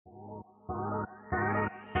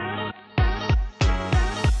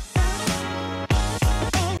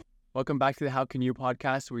Welcome back to the How Can You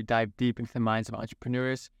podcast, where we dive deep into the minds of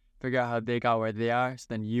entrepreneurs, figure out how they got where they are, so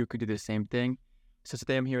then you could do the same thing. So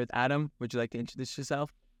today I'm here with Adam. Would you like to introduce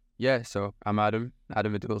yourself? Yeah, so I'm Adam.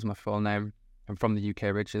 Adam Mahdoul is my full name. I'm from the UK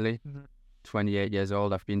originally. 28 years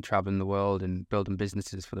old. I've been traveling the world and building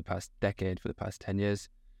businesses for the past decade, for the past 10 years.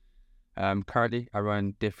 Currently, I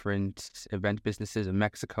run different event businesses in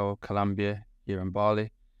Mexico, Colombia, here in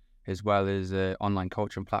Bali, as well as an online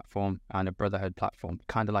coaching platform and a brotherhood platform,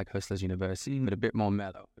 kind of like Hustlers University, but a bit more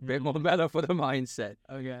mellow. A bit more mellow for the mindset.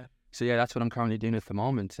 Okay. So yeah, that's what I'm currently doing at the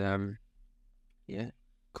moment. Yeah.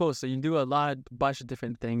 Cool. So you do a bunch of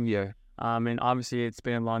different things. Yeah. And obviously it's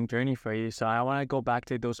been a long journey for you. So I want to go back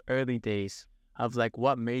to those early days of like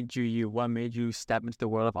what made you what made you step into the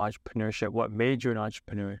world of entrepreneurship? What made you an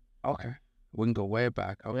entrepreneur? Okay. We can go way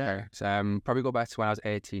back. Okay. Yeah. So probably go back to when I was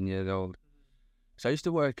 18 years old. So I used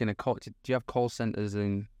to work in a call. Do you have call centers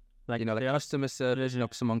and like customer service?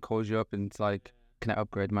 Someone calls you up and it's like, can I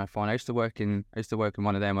upgrade my phone? I used to work in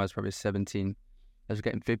one of them. I was probably 17. I was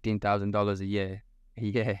getting $15,000 a year.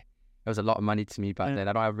 Yeah, it was a lot of money to me back then.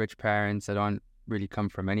 I don't have rich parents. I don't really come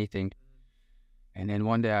from anything. And then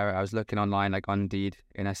one day I was looking online, like on Indeed,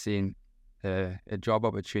 and I seen a job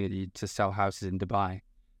opportunity to sell houses in Dubai.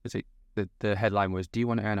 It's like the headline was, "Do you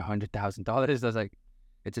want to earn $100,000?" I was like,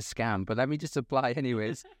 it's a scam, but let me just apply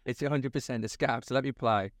anyways. It's 100% a scam, so let me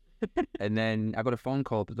apply. And then I got a phone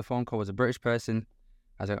call, but the phone call was a British person.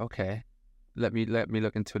 I was like, okay, let me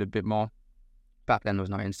look into it a bit more. Back then there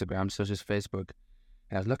was no Instagram, so it was just Facebook.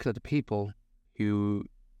 And I was looking at the people who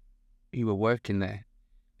were working there.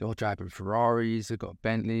 They're all driving Ferraris, they've got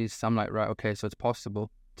Bentleys. So I'm like, right, okay, so it's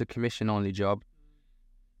possible. It's a commission-only job.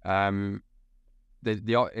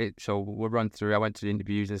 So we'll run through. I went to the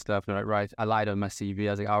interviews and stuff, and I'm like, right, I lied on my CV.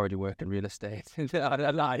 I was like, I already work in real estate.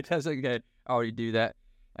 I lied. I was like, okay, I already do that.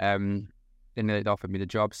 And they offered me the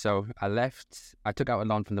job. So I left. I took out a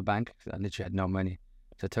loan from the bank. I literally had no money.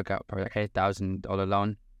 So I took out probably like $8,000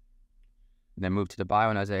 loan. And then moved to Dubai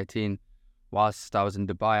when I was 18. Whilst I was in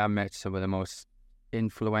Dubai, I met some of the most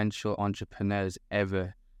influential entrepreneurs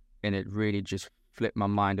ever. And it really just flipped my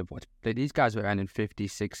mind of what these guys were earning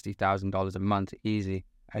 $50,000-$60,000 a month easy.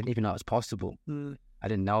 I didn't even know it was possible. I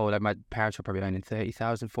didn't know. Like my parents were probably earning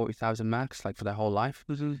 $30,000, $40,000 max, like for their whole life.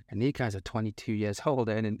 And these guys are 22 years old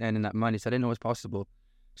earning that money. So I didn't know it was possible.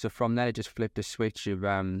 So from there, it just flipped the switch of,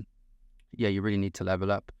 you really need to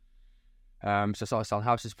level up. So I started selling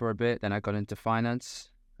houses for a bit. Then I got into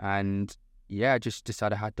finance, and I just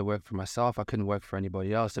decided I had to work for myself. I couldn't work for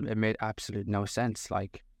anybody else. It made absolute no sense.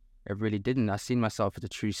 Like, it really didn't. I seen myself as a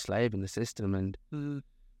true slave in the system, and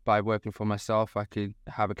by working for myself, I could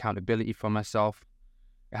have accountability for myself.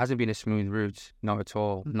 It hasn't been a smooth route, not at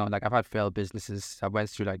all. Not like I've had failed businesses. I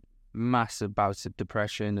went through like massive bouts of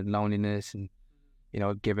depression and loneliness, and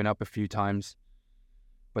giving up a few times.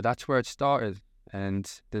 But that's where it started, and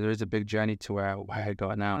there is a big journey to where I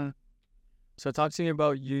got now. So talk to me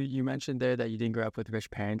about you. You mentioned there that you didn't grow up with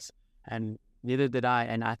rich parents, and neither did I.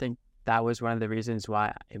 And I think that was one of the reasons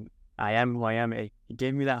why I am who I am. It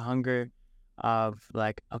gave me that hunger of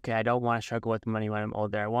like, okay, I don't want to struggle with money when I'm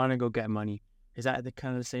older. I want to go get money. Is that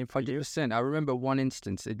kind of the same for you? 100%. I remember one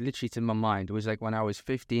instance, it literally it's in my mind. It was like when I was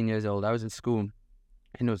 15 years old. I was in school.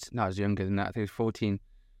 I was younger than that. I think I was 14.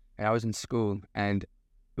 And I was in school, and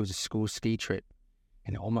it was a school ski trip.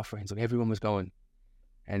 And all my friends, like everyone was going.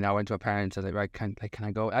 And I went to my parents. I was like, right, can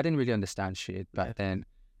I go? I didn't really understand shit back then.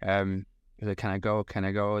 I was like, can I go?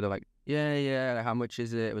 They're like, yeah. Like, how much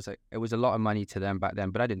is it? It was a lot of money to them back then,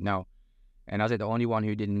 but I didn't know. And I was like the only one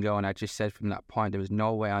who didn't go. And I just said from that point, there was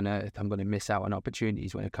no way on earth I'm going to miss out on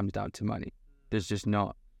opportunities when it comes down to money. There's just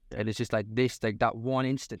not. And it's just like this, like that one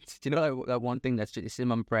instance. Do you know, like that one thing that's just in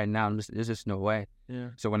my brain now? There's just no way. Yeah.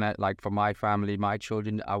 So when for my family, my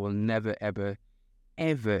children, I will never, ever,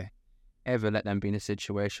 ever, ever let them be in a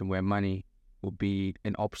situation where money will be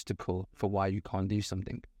an obstacle for why you can't do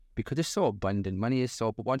something. Because it's so abundant. Money is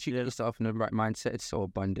so, but once you get yourself in the right mindset, it's so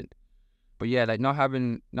abundant. But yeah, like not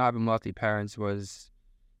having wealthy parents was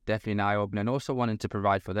definitely an eye-opener, and also wanting to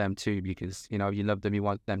provide for them too, because you love them, you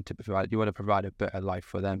want them to provide, you want to provide a better life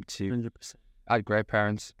for them too. 100%. I had great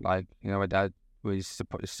parents, like my dad was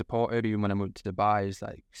supportive. Even when I moved to Dubai, he's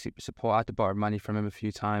like super supportive. I had to borrow money from him a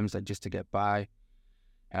few times, like just to get by.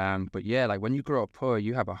 But yeah, like when you grow up poor,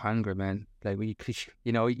 you have a hunger, man. Like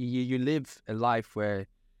you live a life where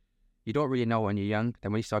you don't really know when you're young.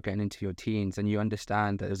 Then when you start getting into your teens, and you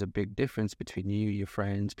understand that there's a big difference between you, your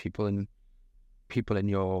friends, people in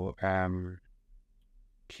your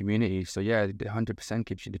community. So yeah, 100%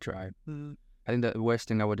 gives you the drive. I think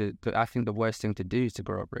the worst thing to do is to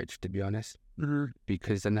grow up rich, to be honest,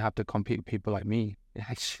 because then I have to compete with people like me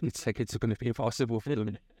it's like it's going to be impossible for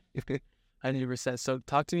them. 100%. So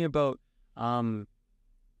talk to me about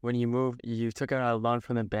when you moved, you took out a loan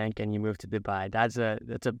from the bank and you moved to Dubai. That's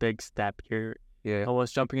a big step. You're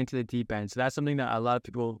almost jumping into the deep end. So that's something that a lot of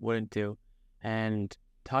people wouldn't do. And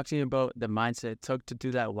talk to me about the mindset it took to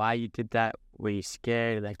do that, why you did that, were you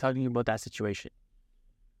scared? Like, talk to me about that situation.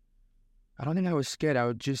 I don't think I was scared. I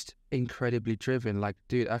was just incredibly driven. Like,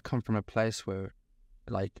 dude, I come from a place where,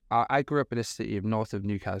 like, I grew up in a city north of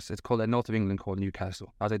Newcastle. It's called north of England, called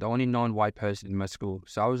Newcastle. I was like the only non-white person in my school,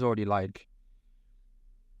 so I was already like,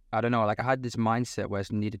 I don't know, like I had this mindset where I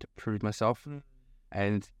needed to prove myself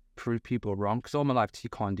and prove people wrong. Because all my life, you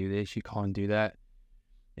can't do this, you can't do that.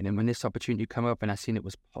 And then when this opportunity came up and I seen it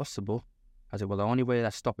was possible, I was like, well, the only way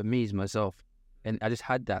that's stopping me is myself. And I just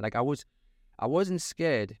had that. Like I wasn't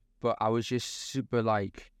scared, but I was just super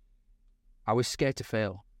like, I was scared to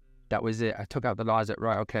fail. That was it. I took out the laws that,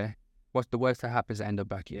 right, okay, what's the worst that happens? I end up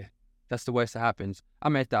back here. That's the worst that happens.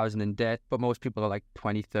 I'm 8,000 in debt, but most people are like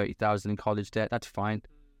 20, 30,000 in college debt. That's fine.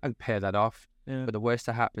 I can pay that off. Yeah. But the worst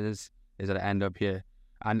that happens is that I end up here.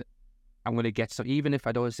 And I'm going to get some, even if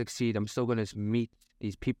I don't succeed, I'm still going to meet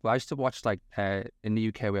these people. I used to watch, like, in the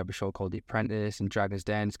UK, we have a show called The Apprentice and Dragon's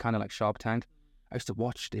Den. It's kind of like Shark Tank. I used to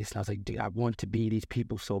watch this and I was like, dude, I want to be these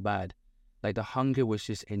people so bad. Like, the hunger was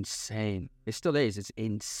just insane. It still is. It's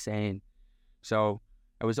insane. So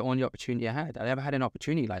it was the only opportunity I had. I never had an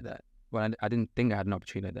opportunity like that. Well, I didn't think I had an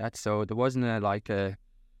opportunity like that. So there wasn't oh,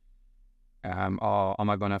 am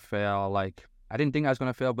I going to fail? Like, I didn't think I was going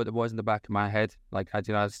to fail, but it was in the back of my head. Like, I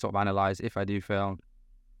sort of analyze, if I do fail,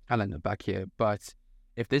 I'll end up back here. But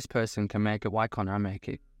if this person can make it, why can't I make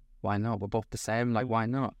it? Why not? We're both the same. Like, why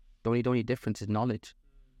not? The only difference is knowledge.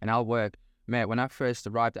 And I'll work. Mate, when I first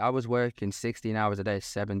arrived, I was working 16 hours a day,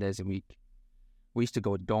 7 days a week. We used to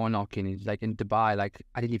go door knocking, like in Dubai. Like,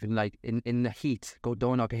 I didn't even, like, in the heat, go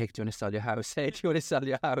door knocking. Hey, do you want to sell your house? Hey, do you want to sell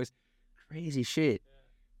your house? Crazy shit.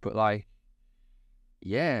 But, like,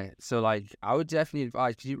 yeah. So, like, I would definitely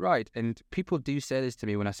advise, because you're right. And people do say this to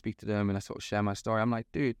me when I speak to them and I sort of share my story. I'm like,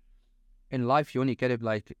 dude, in life, you only get it,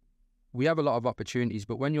 like, we have a lot of opportunities,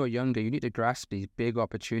 but when you're younger, you need to grasp these big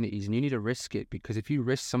opportunities and you need to risk it, because if you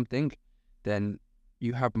risk something, then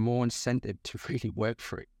you have more incentive to really work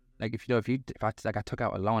for it. Like, if I took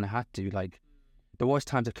out a loan, I had to, like, there was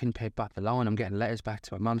times I couldn't pay back the loan. I'm getting letters back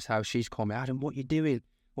to my mum's house. She's calling me, Adam, what you doing?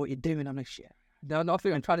 What you doing? I'm like, shit, no,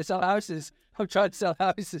 nothing. I'm trying to sell houses. But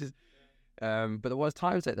there was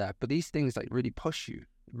times like that. But these things, like, really push you,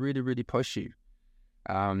 really, really push you.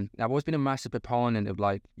 I've always been a massive proponent of,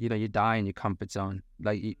 like, you know, you die in your comfort zone.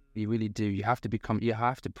 Like, you really do. You have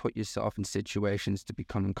to put yourself in situations to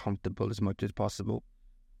become uncomfortable as much as possible.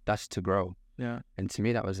 That's to grow. Yeah. And to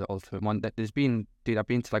me, that was the ultimate one. That I've been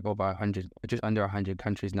to like over 100, just under 100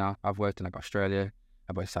 countries now. I've worked in like Australia,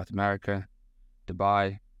 I've worked in South America,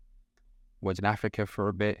 Dubai, was in Africa for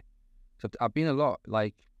a bit. So I've been a lot.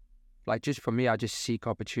 Like just for me, I just seek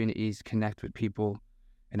opportunities, connect with people,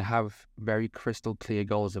 and have very crystal clear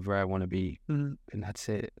goals of where I want to be. Mm-hmm. And that's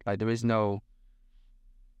it. Like, there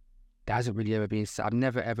hasn't really ever been, I've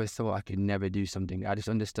never ever thought I could never do something. I just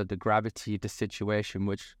understood the gravity of the situation,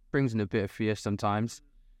 which brings in a bit of fear sometimes.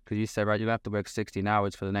 Because you say, right, you'll have to work 16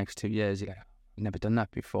 hours for the next 2 years. You're like, I've never done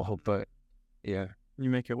that before, but yeah. You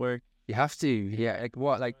make it work. You have to. Yeah. Like,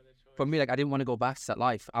 what? Like, for me, like, I didn't want to go back to that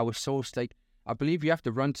life. I was so, like, I believe you have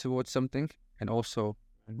to run towards something and also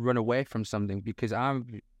run away from something, because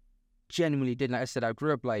I'm genuinely did. Like I said, I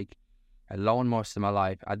grew up, like, alone most of my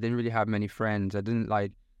life. I didn't really have many friends. I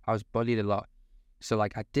was bullied a lot. So,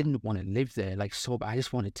 like, I didn't want to live there, like, so bad. I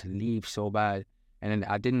just wanted to leave so bad. And then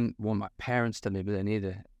I didn't want my parents to live there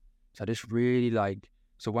either. So I just really, like,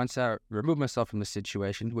 so once I removed myself from the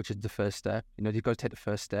situation, which is the first step, you know, you've got to take the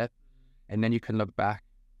first step, and then you can look back,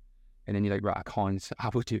 and then you're like, right, I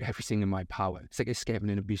will do everything in my power. It's like escaping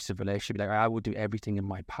an abusive relationship. Like, I will do everything in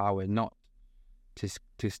my power, not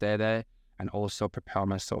to stay there, and also propel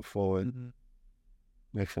myself forward.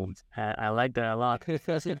 Mm-hmm. I like that a lot.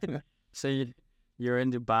 So you're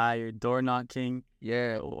in Dubai, you're door knocking.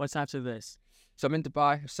 Yeah. What's after this? So I'm in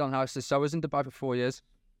Dubai, selling houses. So I was in Dubai for 4 years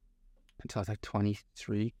until I was like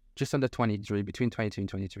 23, just under 23, between 22 and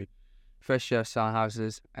 23. First year selling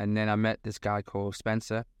houses, and then I met this guy called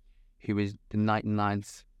Spencer, who was the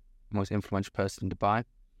 99th most influential person in Dubai.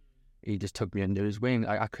 He just took me under his wing.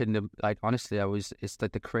 I couldn't have, like, honestly, it's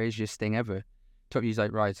like the craziest thing ever. He's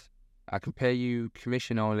like, right, I can pay you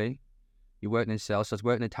commission only. You're working in sales. So I was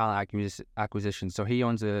working in talent acquisition. So he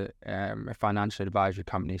owns a financial advisory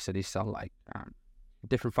company. So they sell, like,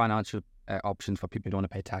 different financial options for people who don't want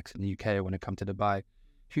to pay tax in the UK when it comes to Dubai.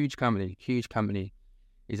 Huge company.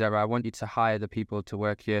 He's like, right, I want you to hire the people to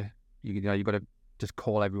work here. You know, you got to just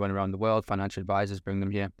call everyone around the world, financial advisors, bring them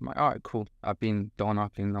here. I'm like, all right, cool. I've been door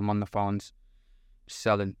knocking. I'm on the phones,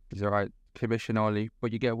 selling. He's all right, commission only,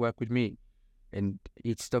 but you get to work with me. And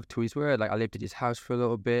he stuck to his word. Like, I lived at his house for a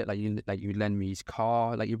little bit. Like, you lend me his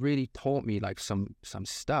car. Like, he really taught me like some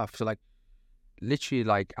stuff. So like, literally,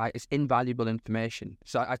 like, it's invaluable information.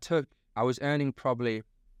 So I was earning probably,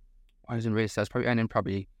 I was probably earning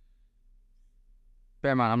probably,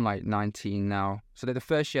 bear in mind, I'm like 19 now. So the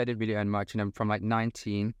first year I didn't really earn much. And then from like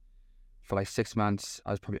 19 for like 6 months, I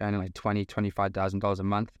was probably earning like $25,000 a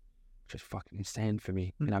month, which is fucking insane for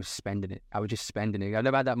me. And I was spending it. I was just spending it. I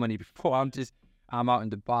never had that money before. I'm out in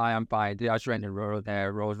Dubai. I was renting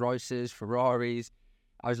Rolls Royces, Ferraris.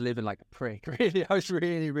 I was living like a prick, really. I was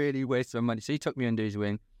really, really wasting my money. So he took me under his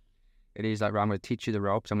wing. And he's like, right, I'm going to teach you the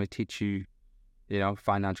ropes. I'm going to teach you, you know,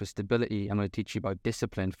 financial stability. I'm going to teach you about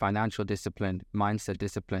discipline, financial discipline, mindset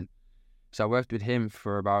discipline. So I worked with him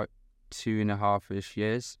for about 2.5-ish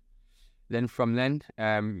years. Then from then,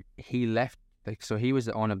 he left. Like, so he was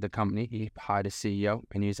the owner of the company. He hired a CEO,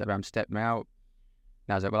 and he was like, I'm stepping out.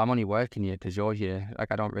 And I was like, well, I'm only working here because you're here.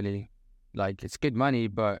 Like, I don't really, like, it's good money,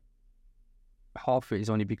 but half of it is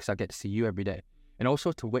only because I get to see you every day. And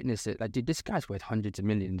also to witness it. Like, dude, this guy's worth hundreds of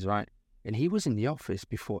millions, right? And he was in the office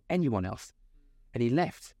before anyone else. And he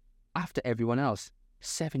left after everyone else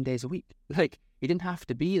 7 days a week. Like, he didn't have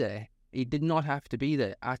to be there. He did not have to be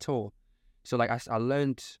there at all. So, like, I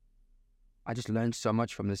just learned so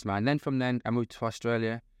much from this man. Then from then, I moved to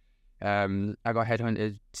Australia. I got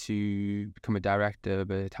headhunted to become a director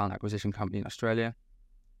of a talent acquisition company in Australia.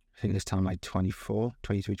 I think this time like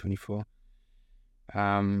 23, 24. So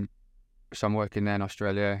I'm working there in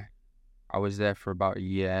Australia. I was there for about a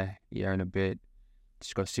year and a bit.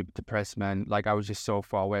 Just got super depressed, man. Like, I was just so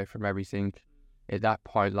far away from everything. At that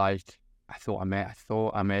point, like, I thought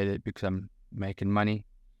I made it because I'm making money.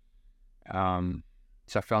 So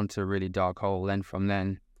I fell into a really dark hole. Then from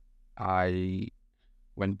then, I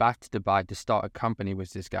went back to Dubai to start a company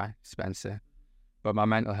with this guy, Spencer. But my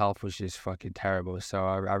mental health was just fucking terrible. So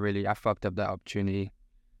I fucked up that opportunity.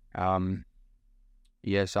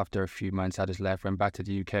 Yes, after a few months, I just left, went back to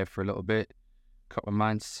the UK for a little bit, couple of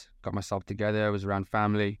months, got myself together. I was around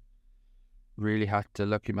family. Really had to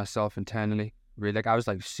look at myself internally. Really, like, I was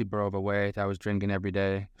like super overweight. I was drinking every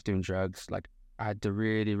day, I was doing drugs. Like, I had to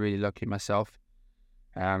really, really look at myself.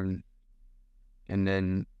 And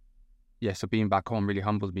then, yeah, so being back home really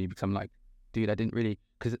humbled me because I'm like, dude, I didn't really,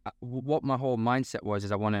 because what my whole mindset was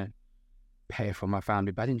is I want to pay for my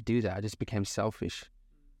family, but I didn't do that. I just became selfish.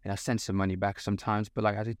 And I sent some money back sometimes, but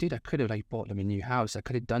like, I said, dude, I could have like bought them a new house. I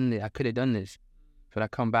could have done this. But I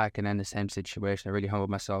come back and then the same situation. I really humbled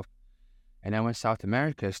myself. And then I went to South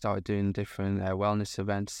America, started doing different wellness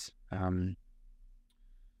events,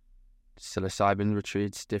 psilocybin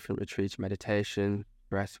retreats, different retreats, meditation,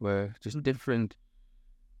 breath work, just different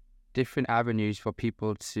avenues for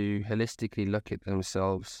people to holistically look at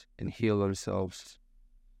themselves and heal themselves.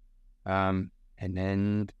 And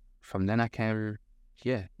then from then I came,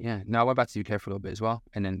 no, I went back to the UK for a little bit as well,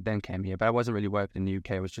 and then came here. But I wasn't really working in the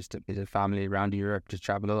UK. I was just a family around Europe, just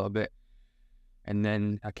traveled a little bit. And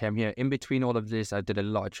then I came here. In between all of this, I did a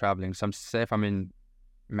lot of traveling. So say if I'm in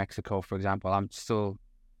Mexico, for example, I'm still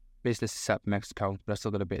business set up in Mexico, but I still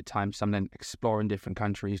got a bit of time. So I'm then exploring different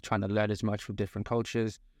countries, trying to learn as much from different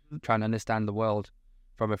cultures, trying to understand the world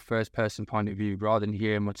from a first-person point of view, rather than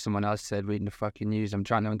hearing what someone else said, reading the fucking news. I'm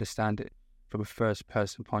trying to understand it from a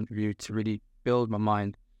first-person point of view to really build my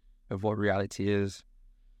mind of what reality is.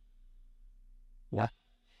 Yeah.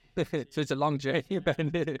 So it's a long journey, but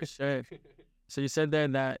Sure. So you said there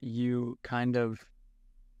that you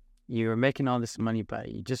were making all this money, but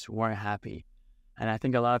you just weren't happy. And I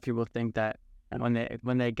think a lot of people think that when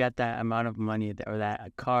they get that amount of money or that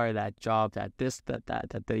a car, that job, that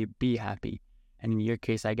they be happy. And in your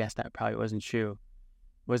case, I guess that probably wasn't true.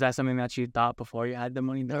 Was that something that you thought before you had the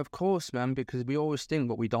money? No, of course, man, because we always think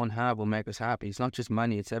what we don't have will make us happy. It's not just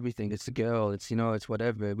money, it's everything. It's the girl, it's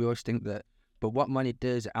whatever. We always think that. But what money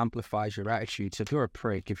does, it amplifies your attitude. So if you're a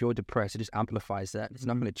prick, if you're depressed, it just amplifies that. It's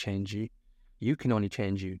not going to change you. You can only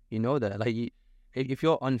change you. You know that. Like, if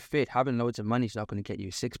you're unfit, having loads of money is not going to get you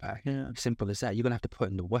a six-pack. Yeah. Simple as that. You're going to have to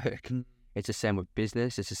put in the work. It's the same with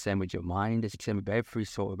business. It's the same with your mind. It's the same with every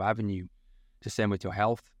sort of avenue. It's the same with your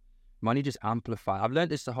health. Money just amplifies. I've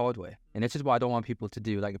learned this the hard way. And this is what I don't want people to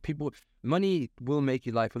do. Like, money will make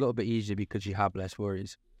your life a little bit easier because you have less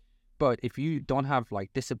worries. But if you don't have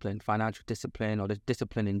like discipline, financial discipline, or the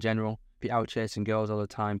discipline in general, be out chasing girls all the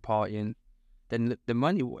time, partying, then the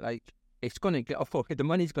money, like, it's going to go, the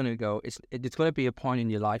money's going to go. It's going to be a point in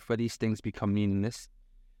your life where these things become meaningless.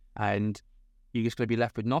 and you're just going to be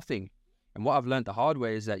left with nothing. And what I've learned the hard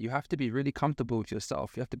way is that you have to be really comfortable with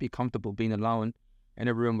yourself. You have to be comfortable being alone in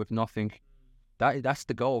a room with nothing. That's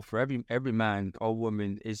the goal for every man or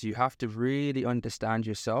woman, is you have to really understand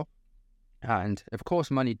yourself. And of course,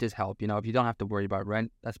 money does help. If you don't have to worry about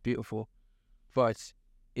rent, that's beautiful. But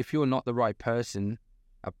if you're not the right person,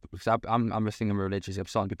 because I'm religious. I'm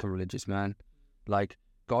starting to become religious, man. Like,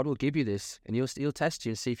 God will give you this, and he'll test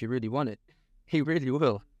you and see if you really want it. He really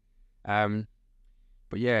will.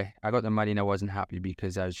 But yeah, I got the money and I wasn't happy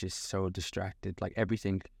because I was just so distracted. Like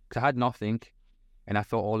everything, because I had nothing, and I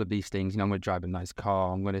thought all of these things. I'm going to drive a nice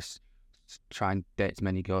car. I'm going to try and date as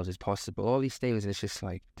many girls as possible. All these things, it's just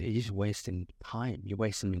like, you're just wasting time. You're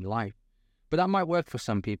wasting your life. But that might work for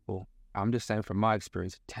some people. I'm just saying from my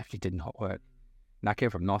experience, it definitely did not work. And I came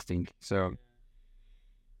from nothing. So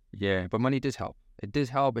yeah, but money does help. It does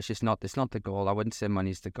help. It's not the goal. I wouldn't say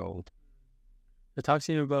money's the goal. So talk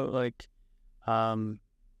to me about like,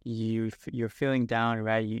 you're feeling down,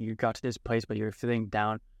 right? You got to this place, but you're feeling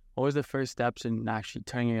down. What was the first steps in actually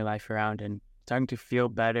turning your life around and starting to feel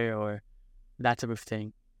better, or that type of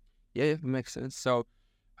thing? Yeah, it makes sense. So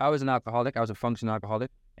I was an alcoholic. I was a functional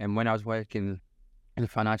alcoholic. And when I was working in the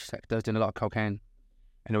financial sector, I was doing a lot of cocaine.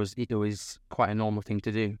 And it was quite a normal thing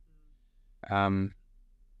to do.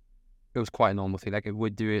 It was quite a normal thing. Like, I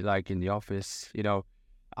would do it like in the office.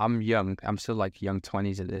 I'm young. I'm still like young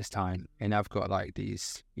 20s at this time. And I've got like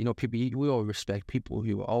these, people, we all respect people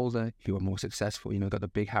who are older, who are more successful, got the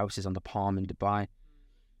big houses on the Palm in Dubai.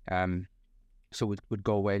 So we'd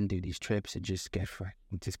go away and do these trips and just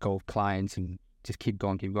go with clients and just keep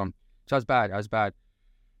going. So I was bad.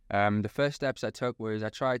 The first steps I took was I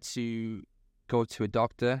tried to go to a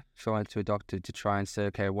doctor. So I went to a doctor to try and say,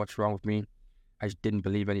 okay, what's wrong with me? I just didn't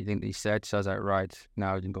believe anything that he said. So I was like, right,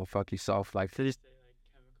 now you can go fuck yourself. Like, So just like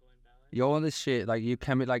chemical imbalance. All this shit,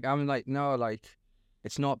 like I'm like, no, like,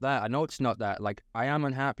 it's not that. I know it's not that. Like, I am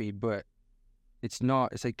unhappy, but it's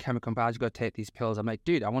not. It's like chemical imbalance. You got to take these pills. I'm like,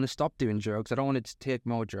 dude, I want to stop doing drugs. I don't want to take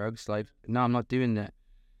more drugs. Like, no, I'm not doing that.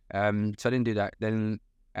 So I didn't do that. Then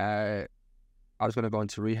I was going to go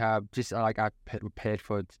into rehab. Just like I paid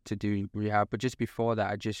for to do rehab, but just before that,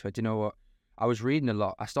 I just said, you know what? I was reading a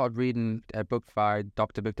lot. I started reading a book by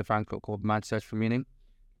Dr. Viktor Frankl called Man's Search for Meaning.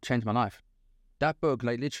 Changed my life. That book,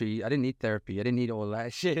 like, literally, I didn't need therapy. I didn't need all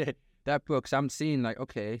that shit. That book, so I'm seeing like,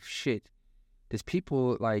 okay, shit. There's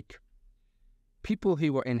people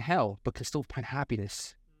who are in hell but can still find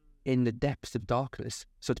happiness in the depths of darkness.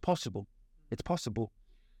 So it's possible. It's possible.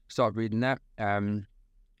 Start reading that.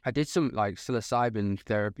 I did some like psilocybin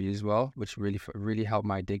therapy as well, which really helped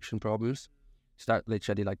my addiction problems. So that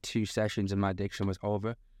literally, I did like 2 sessions and my addiction was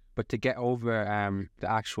over. But to get over the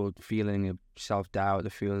actual feeling of self-doubt, the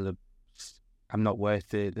feeling of I'm not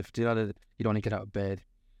worth it, you don't want to get out of bed,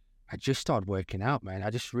 I just started working out, man. I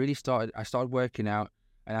started working out,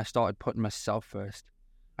 and I started putting myself first.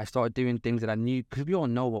 I started doing things that I knew, because we all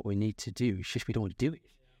know what we need to do. It's just we don't do it.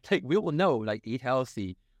 Like, we all know, like, eat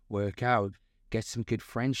healthy, work out, get some good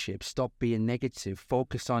friendships, stop being negative,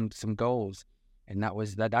 focus on some goals. And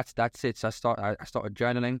that's it. So I started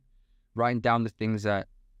journaling, writing down the things that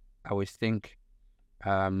I always think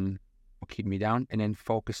will keep me down, and then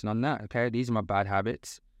focusing on that. Okay, these are my bad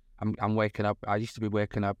habits. I'm waking up. I used to be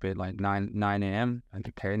waking up at like 9 a.m. and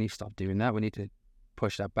okay, I need to stop doing that. We need to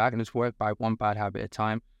push that back and just work by one bad habit at a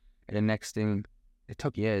time. And the next thing, it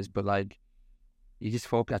took years, but like, you just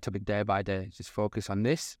focus. I took it day by day. Just focus on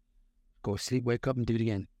this. Go sleep, wake up, and do it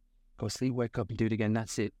again. Go sleep, wake up, and do it again.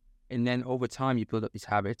 That's it. And then over time, you build up these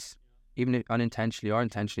habits, even if unintentionally or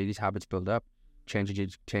intentionally. These habits build up, changing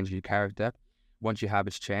your character. Once your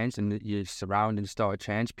habits change and your surroundings start to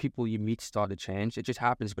change, people you meet start to change. It just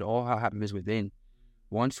happens, but all happens within.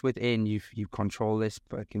 Once within, you control this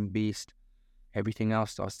fucking beast, everything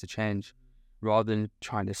else starts to change. Rather than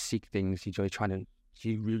trying to seek things, you're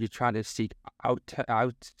really trying to seek out. I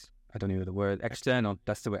don't know the word. External.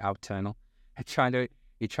 That's the word. Outternal.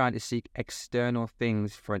 You're trying to seek external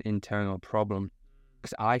things for an internal problem.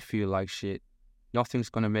 Because I feel like shit. Nothing's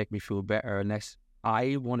gonna make me feel better unless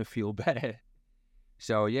I want to feel better.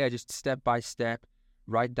 So yeah, just step by step,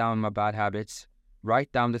 write down my bad habits,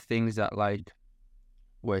 write down the things that like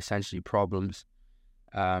were essentially problems.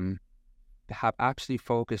 Have absolutely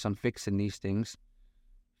focus on fixing these things.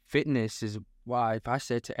 Fitness is why, if I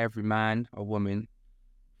said to every man or woman,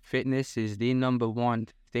 fitness is the number one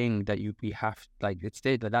thing that we have, like, it's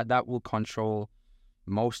that will control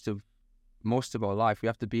most of our life. We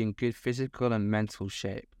have to be in good physical and mental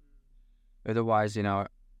shape. Otherwise,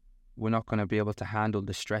 we're not going to be able to handle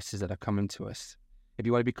the stresses that are coming to us. If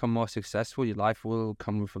you want to become more successful, your life will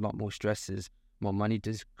come with a lot more stresses, more money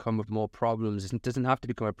does come with more problems. It doesn't have to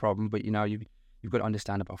become a problem, but you know, you've got to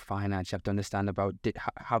understand about finance. You have to understand about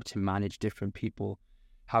how to manage different people,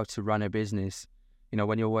 how to run a business. You know,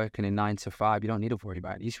 when you're working in 9 to 5, you don't need to worry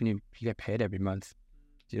about it. At least when you get paid every month.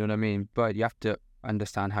 Do you know what I mean? But you have to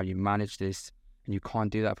understand how you manage this, and you can't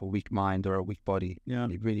do that for a weak mind or a weak body. Yeah.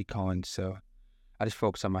 You really can't. So I just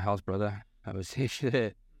focused on my health, brother. I was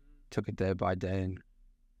took it day by day, and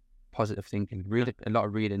positive thinking. Read a lot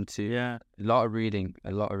of reading too. Yeah. A lot of reading.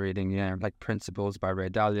 Yeah, like Principles by Ray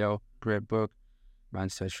Dalio, great book.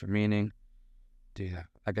 Man's Search for Meaning. Do that.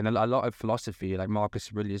 Like a lot of philosophy, like Marcus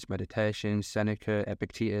Aurelius' Meditation, Seneca,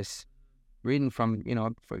 Epictetus. Reading from, you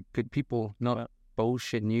know, for good people, not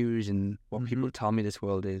bullshit news and what people tell me this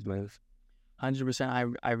world is.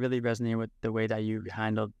 100%. I really resonate with the way that you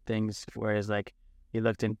handled things, whereas like you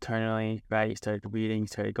looked internally, right? You started reading,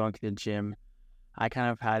 started going to the gym. I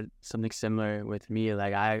kind of had something similar with me.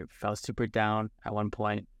 Like I felt super down at one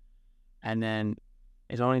point, and then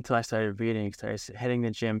it's only until I started reading, started hitting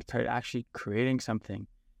the gym, started actually creating something,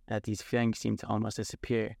 that these feelings seem to almost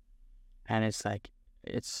disappear. And it's like,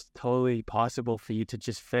 it's totally possible for you to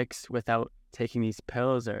just fix without taking these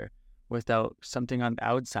pills or without something on the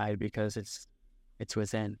outside, because it's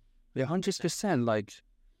within. Yeah, 100%. Like,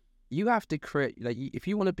 you have to create, like, if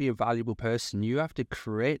you want to be a valuable person, you have to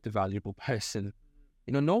create the valuable person.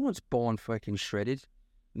 You know, no one's born fucking shredded.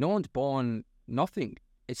 No one's born nothing.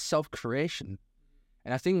 It's self-creation.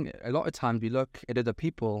 And I think a lot of times we look at other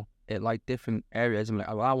people at like different areas and we're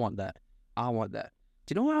like, oh, I want that. I want that.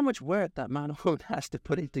 Do you know how much work that man has to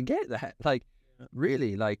put in to get that? Like,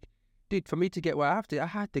 really, like, dude, for me to get where I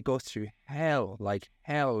had to go through hell, like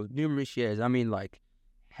hell, numerous years. I mean, like,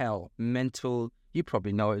 hell, mental. You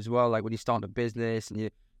probably know it as well. Like when you start a business and you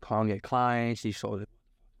can't get clients, you sort of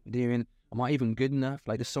doing, am I even good enough?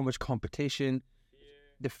 Like, there's so much competition.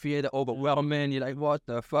 The fear, the overwhelming, you're like, what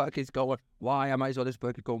the fuck is going on? Why? I might as well just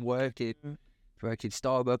go and work at fucking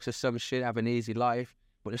Starbucks or some shit, have an easy life.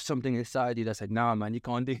 But there's something inside you that's like, nah, man, you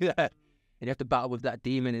can't do that. And you have to battle with that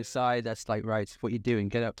demon inside that's like, right, what you're doing,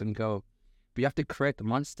 get up and go. But you have to create the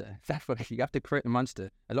monster. That's what you have to create the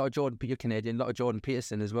monster. A lot of Jordan Peterson, Canadian, a lot of Jordan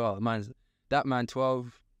Peterson as well. That man,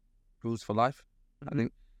 12 rules for life. I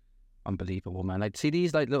think unbelievable, man. Like, see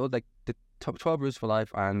these like little like the top 12 rules for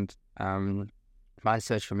life and Man's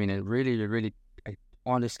Search for Meaning really, really,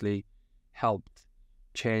 honestly helped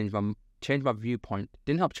change my viewpoint.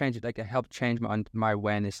 Didn't help change it, like it helped change my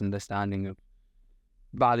awareness and understanding of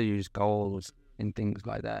values, goals, and things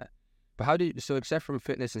like that. But so except from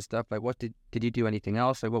fitness and stuff, like what did you do anything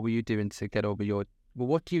else? Like what were you doing to get over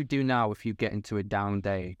what do you do now if you get into a down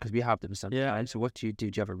day? Because we have them sometimes. Yeah. So what do you do?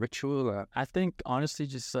 Do you have a ritual? Or? I think honestly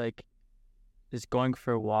just going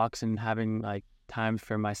for walks and having like time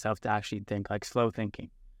for myself to actually think, like slow thinking.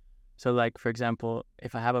 So like, for example,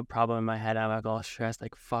 if I have a problem in my head, I'm like all stressed,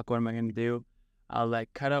 like, fuck, what am I going to do? I'll like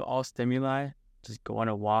cut out all stimuli, just go on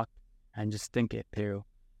a walk and just think it through.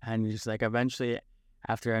 And just like eventually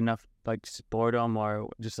after enough like boredom or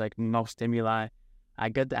just like no stimuli, I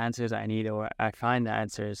get the answers I need, or I find the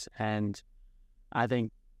answers. And I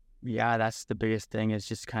think, yeah, that's the biggest thing, is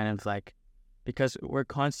just kind of like, because we're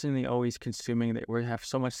constantly always consuming that, we have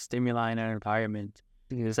so much stimuli in our environment.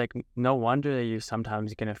 It's like no wonder that you're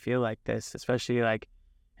sometimes gonna feel like this, especially like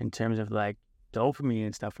in terms of like dopamine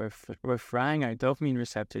and stuff. We're frying our dopamine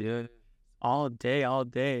receptors all day.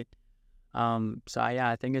 So yeah,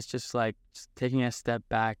 I think it's just like just taking a step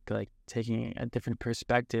back, like taking a different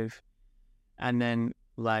perspective, and then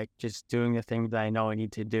like just doing the things that I know I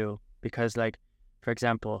need to do. Because like, for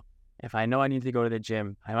example, if I know I need to go to the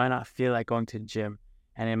gym, I might not feel like going to the gym,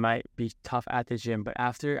 and it might be tough at the gym, but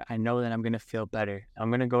after, I know that I'm going to feel better. I'm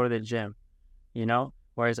going to go to the gym, you know?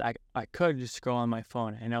 Whereas I could just scroll on my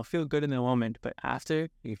phone and I'll feel good in the moment, but after,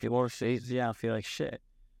 you feel more shit. Yeah, I'll feel like shit.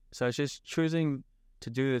 So it's just choosing to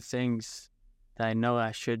do the things that I know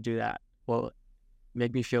I should do that will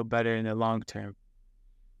make me feel better in the long term.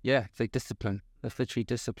 Yeah, it's like discipline. That's literally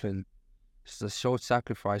discipline. It's the short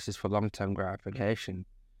sacrifices for long-term gratification.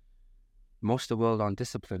 Most of the world on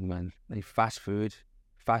discipline, man. Like fast food,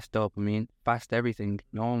 fast dopamine, fast everything.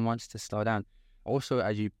 No one wants to slow down. Also,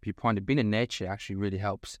 as you pointed, being in nature actually really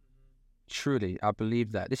helps. Truly, I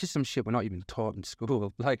believe that. This is some shit we're not even taught in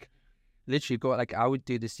school. Like, literally, I would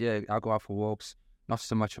do this, yeah, I'll go out for walks. Not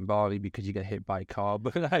so much in Bali because you get hit by a car,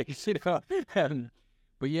 but like, you know.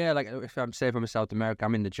 But yeah, like, if I'm say from South America,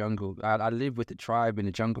 I'm in the jungle. I live with the tribe in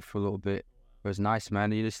the jungle for a little bit. It was nice,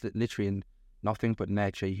 man. You just literally in nothing but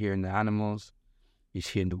nature. You're hearing the animals, you're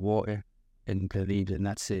hearing the water and the leaves, and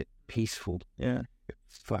that's it. Peaceful. Yeah.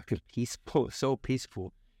 It's fucking peaceful. So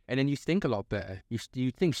peaceful. And then you think a lot better.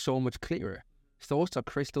 You think so much clearer. thoughts are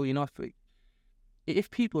crystal.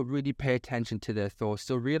 If people really pay attention to their thoughts,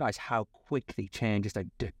 they'll realize how quick they change. It's like,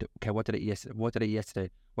 okay, what did I eat yesterday? What did I eat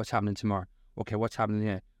yesterday? What's happening tomorrow? Okay, what's happening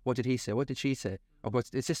here? What did he say? What did she say?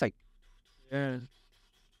 It's just like, Yeah.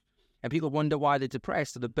 and people wonder why they're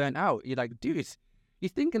depressed or they're burnt out. You're like, dude, you're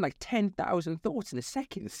thinking like 10,000 thoughts in a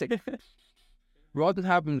second. It's like, rather than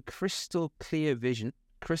having crystal clear vision,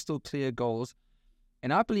 crystal clear goals,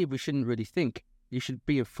 and I believe we shouldn't really think. You should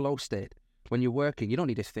be in flow state. When you're working, you don't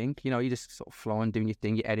need to think. You just sort of flowing, doing your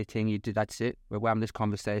thing, you're editing, that's it. We're having this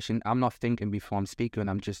conversation. I'm not thinking before I'm speaking.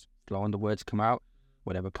 I'm just flowing, the words come out.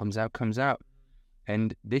 Whatever comes out, comes out.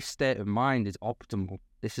 And this state of mind is optimal.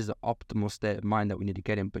 This is an optimal state of mind that we need to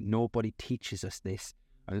get in, but nobody teaches us this.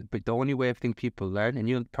 But the only way I think people learn, and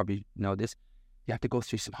you'll probably know this, you have to go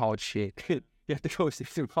through some hard shit. You have to go through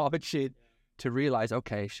some hard shit to realize,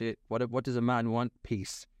 okay, shit, what does a man want?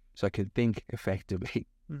 Peace. So I can think effectively.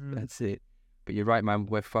 Mm-hmm. That's it. But you're right, man.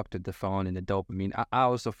 We're fucked with the phone and the dopamine. I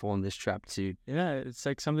also fall in this trap too. Yeah, it's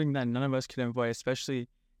like something that none of us can avoid, especially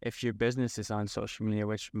if your business is on social media,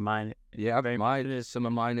 which mine. Yeah, mine is. Some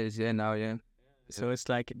of mine is. Yeah, now, yeah. So it's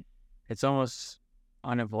like, it's almost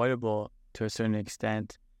unavoidable to a certain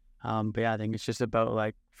extent. But yeah, I think it's just about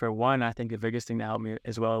like, for one, I think the biggest thing that helped me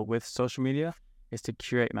as well with social media is to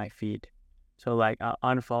curate my feed. So like, I'll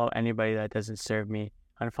unfollow anybody that doesn't serve me,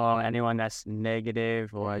 unfollow anyone that's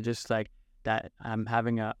negative, or just like that I'm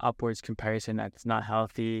having a upwards comparison that's not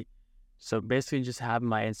healthy. So basically just have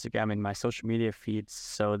my Instagram and my social media feeds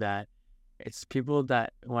so that it's people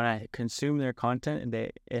that when I consume their content, and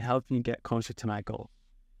it helps me get closer to my goal.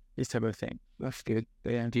 This type of thing. That's good.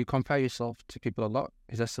 Yeah. Do you compare yourself to people a lot?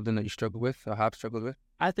 Is that something that you struggle with or have struggled with?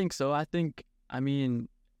 I think so. I mean,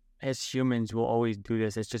 as humans, we'll always do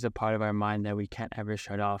this. It's just a part of our mind that we can't ever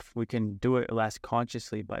shut off. We can do it less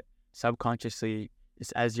consciously, but subconsciously,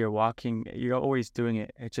 it's as you're walking, you're always doing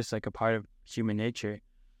it. It's just like a part of human nature.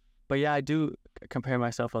 But yeah, I do compare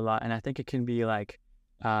myself a lot, and I think it can be like,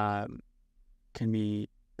 can be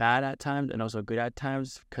bad at times and also good at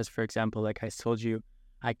times. Because for example, like I told you,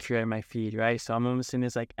 I curate my feed, right? So I'm almost in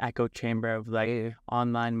this like echo chamber of like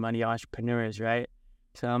online money entrepreneurs, right?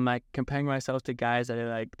 So I'm like comparing myself to guys that are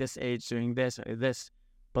like this age doing this or this,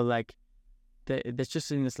 but like it's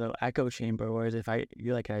just in this little echo chamber. Whereas if I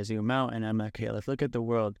zoom out and I'm like, okay, let's look at the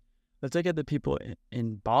world. Let's look at the people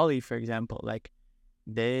in Bali, for example. Like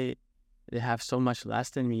they have so much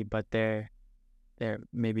less than me, but they're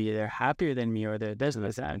happier than me, or they're this.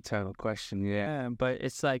 That's an internal question, yeah. But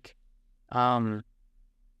it's like, yeah,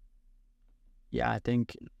 I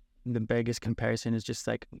think the biggest comparison is just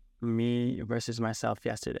like me versus myself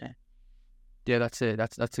yesterday. Yeah, that's it.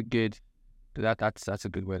 That's a good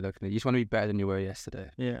way of looking at it. You just want to be better than you were yesterday.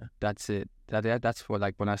 Yeah. That's it. That's what,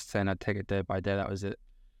 like when I was saying I'd take it day by day, that was it.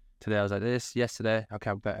 Today I was like this, yesterday,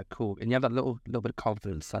 okay, I'm better, cool. And you have that little bit of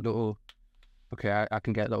confidence, that little, okay, I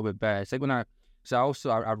can get a little bit better. It's like when I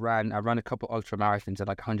ran a couple ultra marathons at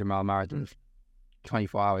like 100-mile marathons,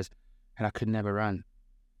 24 hours, and I could never run.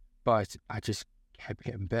 But I just kept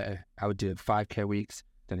getting better. I would do 5K weeks,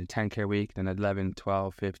 then a 10K week, then 11,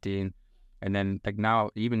 12, 15. And then like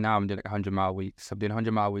now, even now I'm doing like 100-mile weeks. I'm doing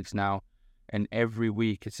 100-mile weeks now. And every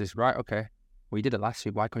week it's just, right, okay, well, you did it last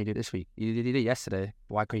week. Why can't you do it this week? You did it yesterday.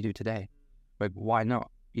 Why can't you do it today? Like, why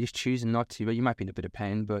not? You're just choosing not to, but you might be in a bit of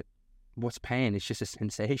pain, but what's pain? It's just a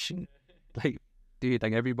sensation. Like, dude,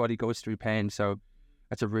 like everybody goes through pain. So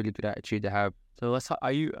that's a really good attitude to have. So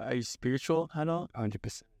are you spiritual at all?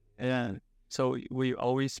 100%. Yeah. So were you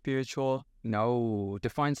always spiritual? No.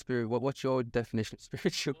 Define spirit. What's your definition of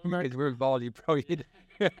spiritual? We're in Bali, bro.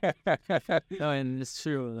 No, and it's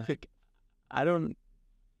true. Like, I don't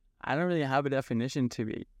really have a definition to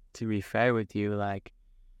be fair with you. Like,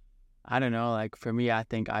 I don't know. Like for me, I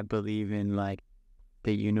think I believe in like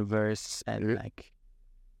the universe and like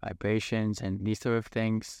vibrations and these sort of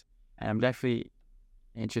things. And I'm definitely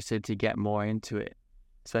interested to get more into it,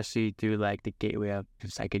 especially through like the gateway of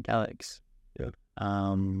psychedelics. Yeah.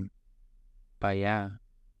 But yeah.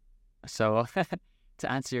 So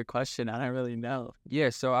to answer your question, I don't really know. Yeah,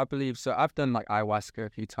 so I believe, so I've done like ayahuasca a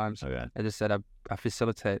few times. Okay. As I said, I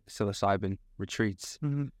facilitate psilocybin retreats.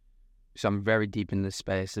 Mm-hmm. So I'm very deep in this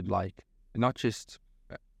space of like, not just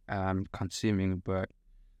consuming, but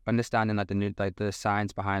understanding like the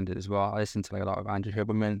science behind it as well. I listen to like a lot of Andrew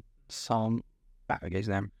Huberman, some back against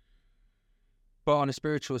them. But on a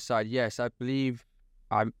spiritual side, yes, I believe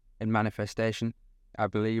I'm in manifestation. I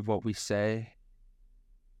believe what we say,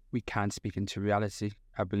 we can speak into reality.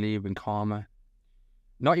 I believe in karma.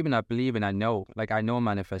 Not even I believe in, I know. Like, I know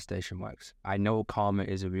manifestation works. I know karma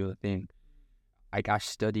is a real thing. like I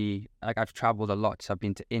study, like I've traveled a lot. So I've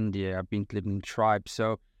been to India, I've been to live in tribes.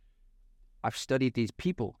 So I've studied these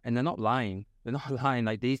people, and they're not lying. They're not lying.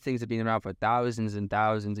 Like these things have been around for thousands and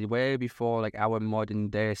thousands, way before like our modern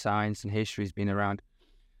day science and history has been around.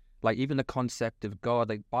 Like even the concept of God,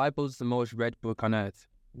 like Bible's the most read book on earth.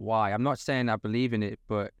 Why? I'm not saying I believe in it,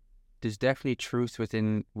 but there's definitely truth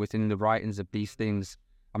within the writings of these things.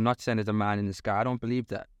 I'm not saying there's a man in the sky. I don't believe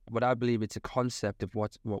that. But I believe it's a concept of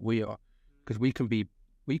what we are. Because we can be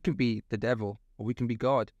the devil, or we can be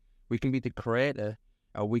God. We can be the creator,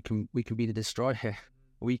 or we can be the destroyer.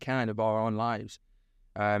 We can of our own lives.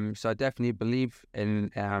 So I definitely believe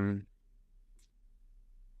in.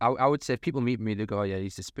 I would say if people meet me, they go, "Yeah,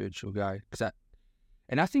 he's a spiritual guy."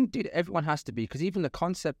 And I think, dude, everyone has to be, because even the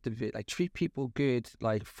concept of it, like treat people good,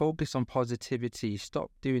 like focus on positivity,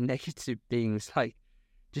 stop doing negative things. Like,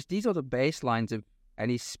 just these are the baselines of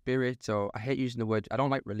any spirit, or I hate using the word. I don't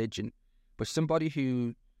like religion, but somebody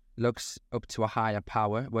who looks up to a higher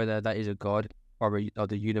power, whether that is a god or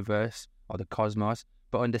the universe or the cosmos,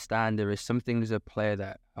 but understand there is some things at play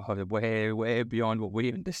that are way, way beyond what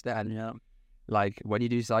we understand. Yeah. Like when you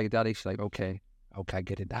do psychedelics, you're like, okay, I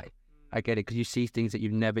get it. I get it, because you see things that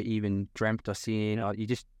you've never even dreamt or seen, or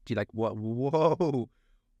you're like, what? Whoa.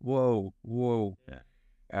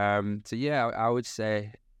 Yeah. So yeah, I would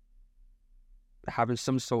say having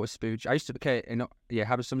some sort of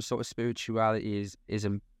having some sort of spirituality is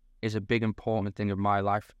a big important thing of my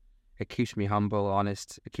life. It keeps me humble,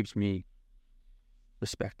 honest. It keeps me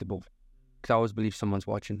respectable, because I always believe someone's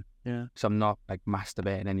watching. Yeah. So I'm not like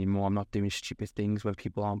masturbating anymore. I'm not doing stupid things where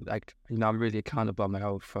people aren't like, I'm really accountable. I'm like,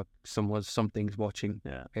 oh fuck, something's watching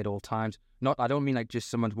at all times. I don't mean like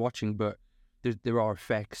just someone's watching, but there are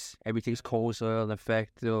effects. Everything's causal and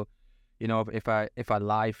effect. So, if I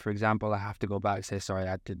lie, for example, I have to go back and say, sorry,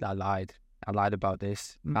 I lied about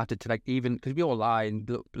this. I have to like, even because we all lie and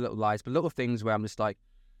little lies, but little things where I'm just like,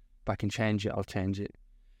 if I can change it, I'll change it.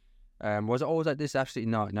 Was it always like this?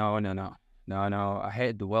 Absolutely not. No. I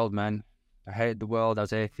hated the world, man. I hated the world. I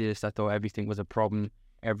was atheist. I thought everything was a problem.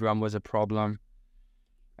 Everyone was a problem.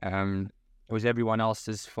 It was everyone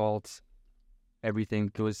else's fault.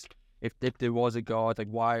 Everything was. If there was a God, like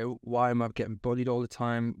why am I getting bullied all the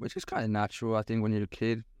time? Which is kind of natural, I think, when you're a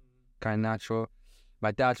kid. Kind of natural. My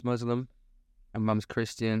dad's Muslim, and mum's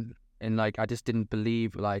Christian, and like I just didn't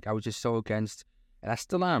believe. Like I was just so against, and I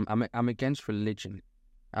still am. I'm against religion.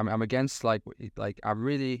 I'm against like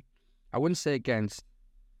I wouldn't say against,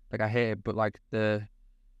 like I hate it, but like it's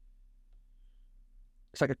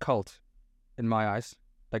like a cult in my eyes.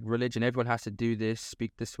 Like religion, everyone has to do this,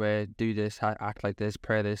 speak this way, do this, act like this,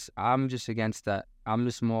 pray this. I'm just against that. I'm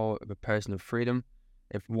just more of a person of freedom.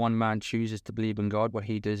 If one man chooses to believe in God, what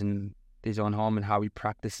he does in his own home and how he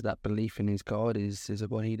practices that belief in his God is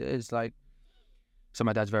what he does. Like, so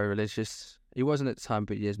my dad's very religious. He wasn't at the time,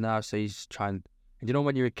 but he is now. So he's trying. And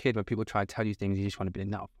when you're a kid, when people try to tell you things, you just want to be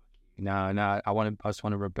like, no, I just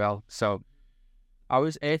want to rebel. So I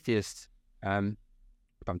was atheist. But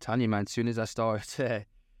I'm telling you, man, as soon as I started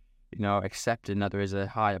accepting that there is a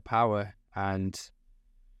higher power, and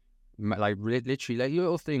like literally like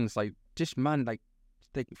little things, like just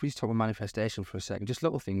if we just talk about manifestation for a second, just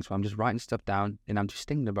little things where I'm just writing stuff down and I'm just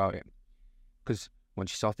thinking about it. Because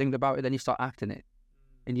once you start thinking about it, then you start acting it.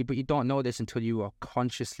 But you don't know this until you are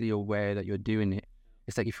consciously aware that you're doing it.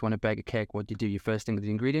 It's like if you want to bake a cake, what do? You first think of the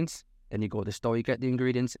ingredients, then you go to the store, you get the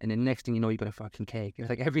ingredients, and the next thing you know, you got a fucking cake. It's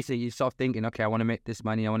like everything you start thinking, okay, I want to make this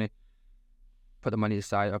money, I want to put the money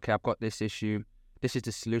aside. Okay, I've got this issue. This is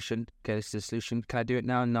the solution. Okay, this is the solution. Can I do it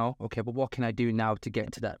now? No. Okay, but what can I do now to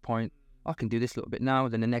get to that point? I can do this a little bit now.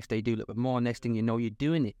 Then the next day you do a little bit more. Next thing you know, you're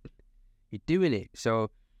doing it. You're doing it. So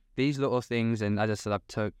these little things, and as I said, I've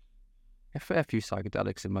took a fair few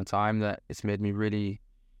psychedelics in my time that it's made me really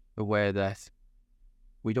aware that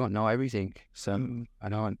we don't know everything. So I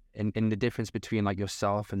don't. And the difference between like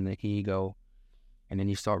yourself and the ego, and then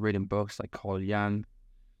you start reading books like Carl Jung,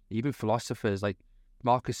 even philosophers like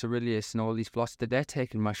Marcus Aurelius and all these philosophers, they're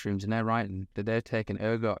taking mushrooms and they're writing, they're taking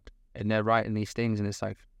ergot and they're writing these things, and it's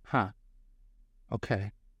like,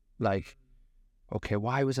 okay,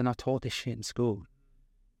 why was I not taught this shit in school?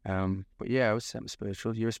 But yeah, I was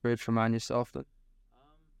spiritual. You're a spiritual man yourself, then?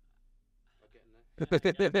 Yeah, for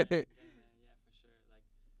sure.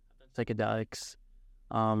 Like psychedelics.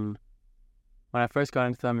 When I first got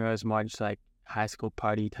into them, it was more just like high school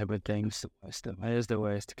party type of thing. It is the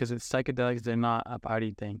worst because it's psychedelics. They're not a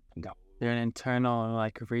party thing. No. They're an internal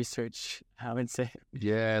like research. I would say.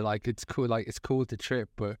 Yeah, like it's cool. Like it's cool to trip,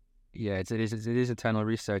 but yeah, it is internal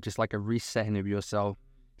research. It's like a resetting of yourself.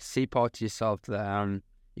 See parts of yourself that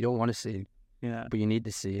you don't want to see. Yeah. but you need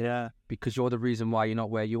to see it. Yeah. Because you're the reason why you're not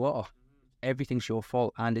where you are. Everything's your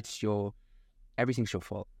fault, and everything's your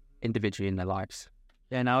fault individually in their lives.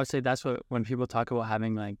 Yeah, and I would say that's what, when people talk about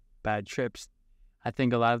having like bad trips, I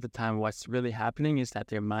think a lot of the time what's really happening is that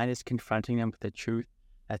their mind is confronting them with the truth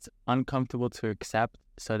that's uncomfortable to accept.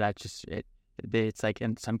 So that just it's like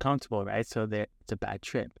it's uncomfortable, right? So it's a bad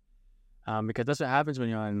trip. Because that's what happens when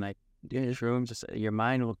you're on like shrooms. Just, your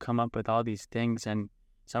mind will come up with all these things, and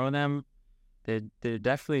some of them they're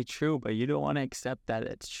definitely true, but you don't want to accept that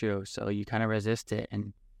it's true. So you kind of resist it,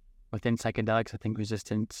 and within psychedelics, I think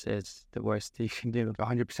resistance is the worst you can do.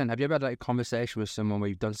 100%. Have you ever had like a conversation with someone where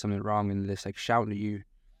you've done something wrong and they're like shouting at you,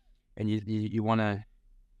 and you want to,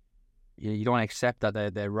 you don't want to accept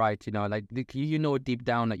that they're right, you know, like you know deep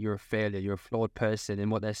down that you're a failure, you're a flawed person,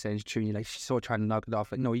 and what they're saying is true. And you're like sort of trying to knock it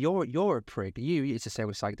off. Like, no, you're a prick. It's the same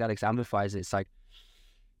with psychedelics. Amplifies it. It's like,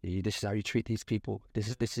 this is how you treat these people. This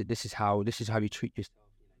is how you treat yourself.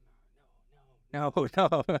 No.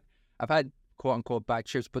 I've had quote unquote bad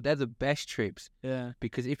trips, but they're the best trips. Yeah.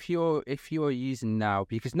 Because if you're using now,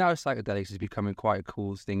 because now psychedelics is becoming quite a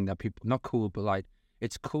cool thing that people, not cool, but like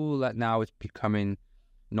it's cool that now it's becoming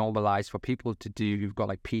normalized for people to do. You've got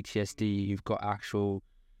like PTSD, you've got actual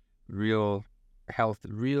real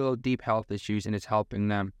deep health issues, and it's helping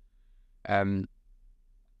them. And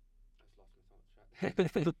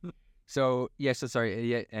the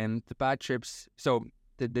bad trips. So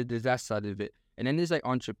there's that side of it. And then there's like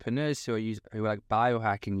entrepreneurs who are like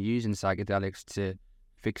biohacking, using psychedelics to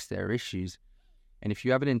fix their issues. And if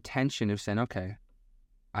you have an intention of saying, okay,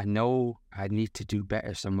 I know I need to do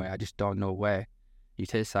better somewhere, I just don't know where, you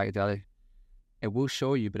take a psychedelic, it will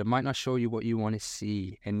show you, but it might not show you what you want to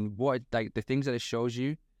see. And what, like, the things that it shows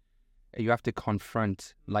you, you have to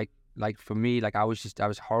confront. Like for me, like I was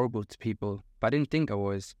horrible to people, but I didn't think I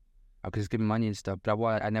was. I was giving money and stuff,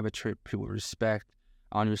 but I never treated people with respect.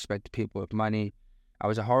 I only respected people with money. I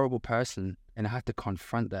was a horrible person, and I had to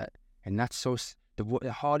confront that. And that's so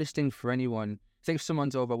the hardest thing for anyone. Say if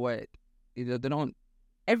someone's overweight,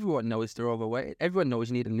 everyone knows they're overweight. Everyone knows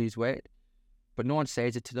you need to lose weight, but no one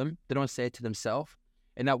says it to them. They don't say it to themselves.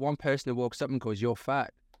 And that one person who walks up and goes, "You're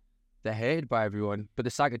fat," they're hated by everyone. But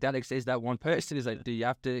the psychedelic says that one person is like, "Do you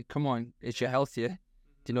have to? Come on, it's your health here."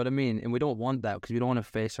 Do you know what I mean? And we don't want that, because we don't want to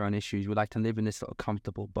face our own issues. We like to live in this little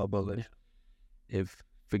comfortable bubble of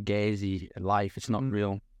fugazi life. It's not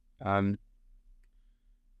real.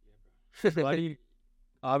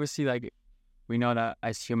 Obviously, like, we know that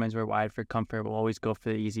as humans we're wired for comfort. We'll always go for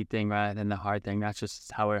the easy thing rather than the hard thing. That's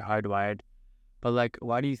just how we're hardwired. But like,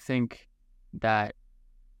 why do you think that?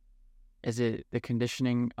 Is it the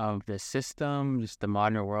conditioning of the system, just the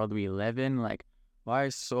modern world we live in? Like, why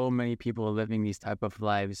are so many people living these type of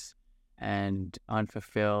lives and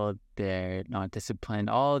unfulfilled? They're not disciplined.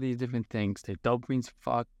 All these different things. The dopamine's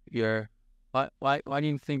fuck your. Why do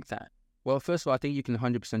you think that? Well, first of all, I think you can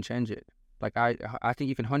 100% change it. Like I think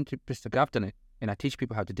you can 100%. I've done it, and I teach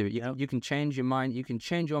people how to do it. You can change your mind. You can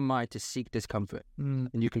change your mind to seek discomfort,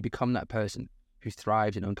 and you can become that person who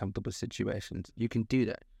thrives in uncomfortable situations. You can do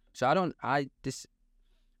that. So I don't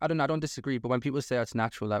disagree. But when people say it's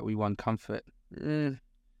natural that we want comfort, I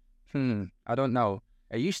don't know.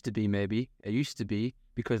 It used to be, maybe. It used to be,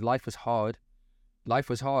 because life was hard. You know,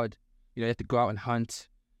 you had to go out and hunt.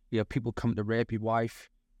 You know, people come to rape your wife,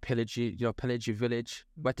 pillage your village.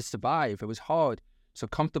 We had to survive. It was hard. So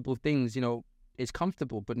comfortable things, you know, it's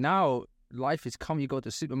comfortable. But now life is come. You go to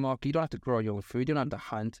the supermarket. You don't have to grow your own food. You don't have to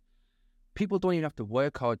hunt. People don't even have to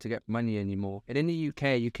work hard to get money anymore. And in the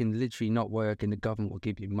UK, you can literally not work and the government will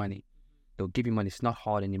give you money. They'll give you money. It's not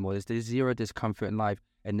hard anymore. There's zero discomfort in life.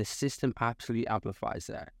 And the system absolutely amplifies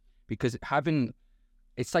that. Because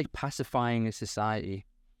it's like pacifying a society.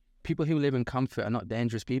 People who live in comfort are not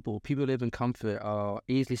dangerous people. People who live in comfort are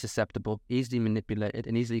easily susceptible, easily manipulated,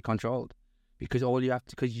 and easily controlled. Because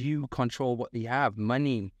because you control what they have.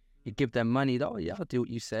 Money. You give them money. Oh, yeah, I'll do what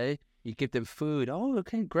you say. You give them food. Oh,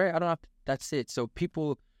 okay, great. I don't have to, that's it. So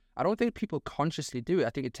I don't think people consciously do it.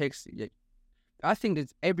 I think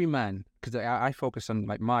it's every man, because I focus on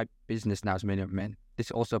like my business now is mainly on men. This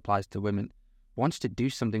also applies to women. Wants to do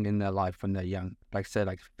something in their life when they're young, like say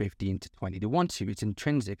like 15 to 20. They want to. It's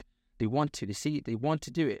intrinsic. They want to. They see it. They want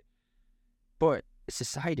to do it. But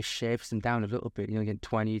society shapes them down a little bit. You know, you get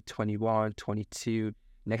 20, 21, 22.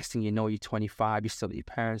 Next thing you know, you're 25. You're still at your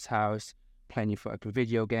parents' house, playing your fucking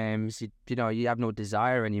video games. You know, you have no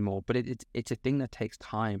desire anymore. But it's a thing that takes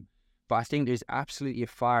time. But I think there's absolutely a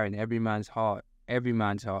fire in every man's heart. Every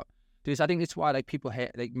man's heart. Because I think it's why like people hate,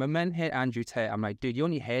 like my men hate Andrew Tate. I'm like, dude, you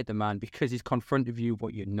only hate the man because he's confronted you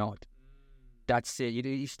what you're not. That's it.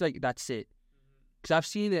 It's like, that's it. Because I've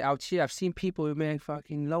seen it out here. I've seen people who make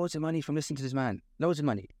fucking loads of money from listening to this man. Loads of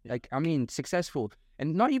money. Like, I mean, successful.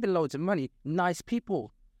 And not even loads of money. Nice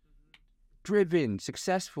people. Driven,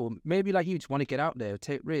 successful. Maybe like you just want to get out there,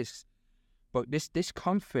 take risks. But this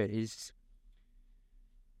comfort is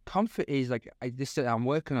like, I'm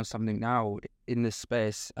working on something now in this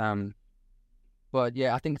space. But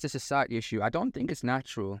yeah, I think it's a society issue. I don't think it's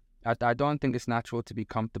natural. I don't think it's natural to be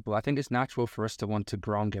comfortable. I think it's natural for us to want to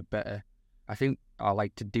grow and get better. I think I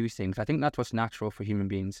like to do things. I think that's what's natural for human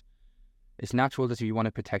beings. It's natural that you want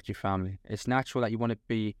to protect your family. It's natural that you want to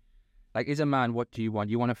be, like, as a man, what do you want?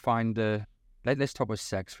 You want to find let's talk about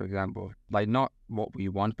sex, for example. Like, not what we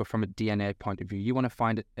want, but from a DNA point of view. You want to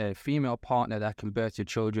find a female partner that can birth your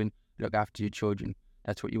children, look after your children.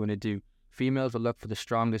 That's what you want to do. Females will look for the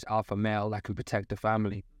strongest alpha male that can protect the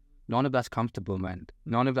family. None of that's comfortable, man.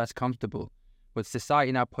 None of that's comfortable. But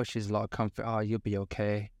society now pushes a lot of comfort. Oh, you'll be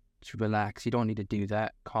okay. Just relax. You don't need to do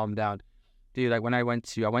that. Calm down. Dude, like, when I went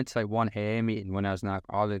to like one AA meeting when I was an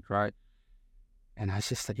alcoholic, right? And I was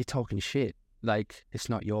just like, you're talking shit. Like, it's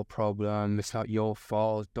not your problem. It's not your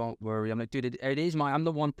fault. Don't worry. I'm like, dude, it is I'm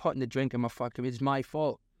the one putting the drink in my fucking, it's my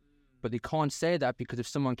fault. But they can't say that because if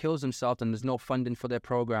someone kills themselves, then there's no funding for their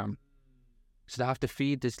program. So they have to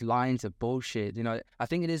feed these lines of bullshit. You know, I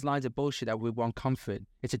think it is lines of bullshit that we want comfort.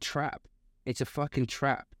 It's a trap. It's a fucking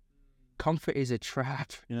trap. Comfort is a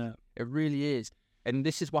trap. Yeah. It really is. And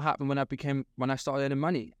this is what happened when I started earning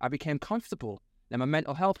money. I became comfortable. And my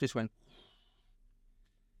mental health just went,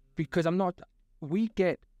 because we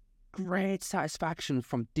get great satisfaction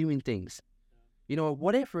from doing things. You know,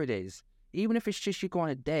 whatever it is. Even if it's just you go on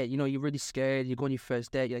a date, you know, you're really scared, you go on your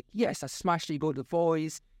first date, you're like, yes, I smashed it, you go to the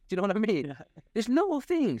boys. Do you know what I mean? Yeah. There's little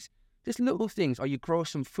things. Or you grow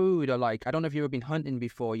some food, or like, I don't know if you've ever been hunting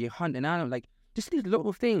before, you're hunting animals, like, just these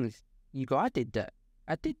little things. You go, I did that.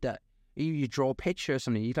 You draw a picture or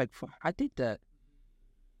something, you're like, I did that.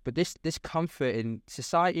 But this comfort in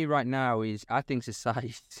society right now is, I think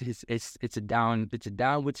society it's a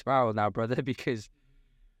downward spiral now, brother, because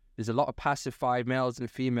there's a lot of pacified males and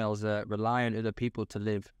females that rely on other people to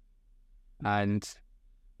live. And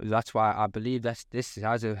that's why I believe this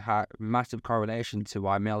has a massive correlation to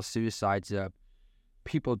why male suicides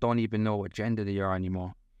people don't even know what gender they are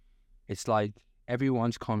anymore. It's like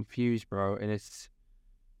everyone's confused, bro, and it's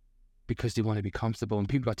because they want to be comfortable, and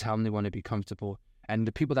people are telling them they want to be comfortable. And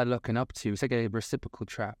the people they're looking up to, it's like a reciprocal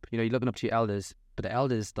trap. You know, you're looking up to your elders, but the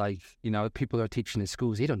elders, like, you know, people who are teaching in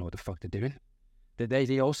schools, they don't know what the fuck they're doing.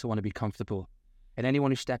 They also want to be comfortable. And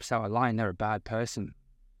anyone who steps out of line, they're a bad person.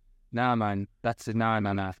 Nah, man, that's a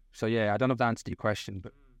nah. So yeah, I don't know if that answered your question,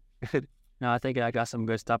 but no, I think I got some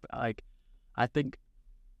good stuff. Like, I think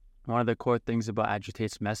one of the core things about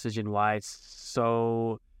Agitate's message and why it's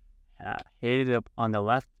so hated up on the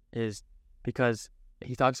left is because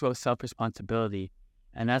he talks about self-responsibility,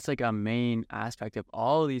 and that's like a main aspect of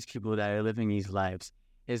all these people that are living these lives.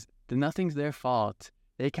 Is that nothing's their fault.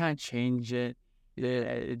 They can't change it.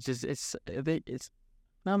 It's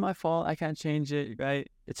not my fault. I can't change it, right?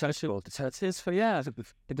 It's his fault. It's his fault. Yeah,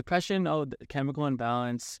 the depression. Oh, the chemical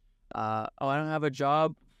imbalance. I don't have a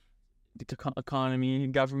job. The economy,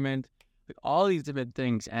 government, like all these different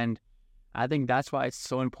things. And I think that's why it's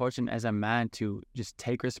so important as a man to just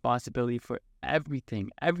take responsibility for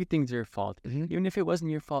everything. Everything's your fault. Mm-hmm. Even if it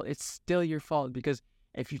wasn't your fault, it's still your fault, because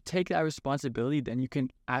if you take that responsibility, then you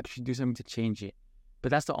can actually do something to change it.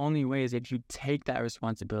 But that's the only way, is if you take that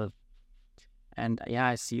responsibility. And yeah,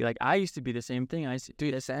 I see, like, I used to be the same thing. I used to do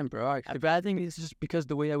the same, bro. But I think it's just because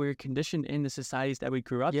the way that we were conditioned in the societies that we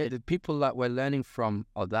grew up in. The people that we're learning from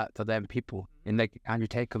are them people. And like Andrew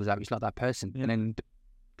Tate comes out, he's not that person. Yeah. And then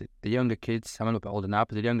the younger kids, I'm a little bit older now,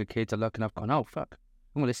 but the younger kids are looking up going, oh, fuck,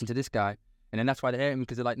 I'm going to listen to this guy. And then that's why they hate him,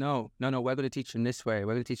 because they're like, no, we're going to teach him this way.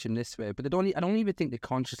 We're going to teach him this way. But I don't even think they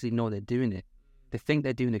consciously know they're doing it. They think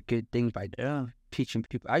they're doing a good thing by teaching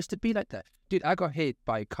people. I used to be like that. Dude, I got hit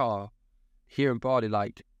by a car here in Bali,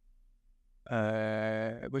 like,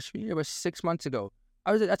 it was 6 months ago.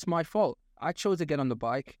 I was like, that's my fault. I chose to get on the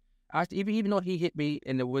bike. Even though he hit me,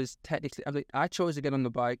 and it was technically, I chose to get on the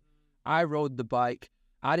bike. I rode the bike.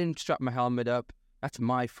 I didn't strap my helmet up. That's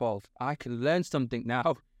my fault. I can learn something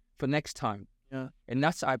now for next time. Yeah. And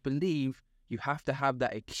that's, I believe, you have to have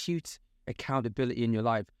that acute accountability in your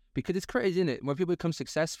life. Because it's crazy, isn't it? When people become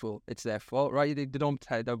successful, it's their fault, right? They don't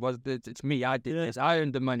tell it's me. I did this. I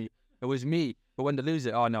earned the money. It was me. But when they lose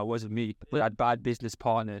it, oh no, it wasn't me. I had a bad business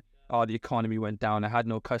partner. Oh, the economy went down. I had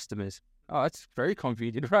no customers. Oh, it's very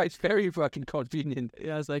convenient, right? It's very fucking convenient.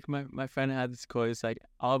 Yeah, it's like my friend had this quote. It's like,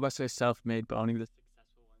 all of us are self-made, but only the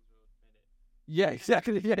successful ones will admit it. Yeah,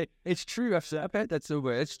 exactly. Yeah, it's true. I've heard that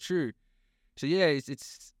somewhere. It's true. So yeah,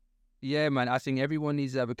 it's yeah, man. I think everyone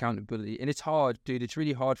needs to have accountability, and it's hard, dude. It's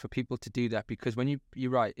really hard for people to do that because when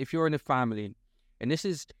you're right. If you're in a family, and this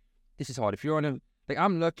is hard. If you're in a like,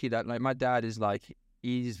 I'm lucky that like my dad is like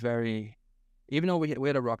he's very, even though we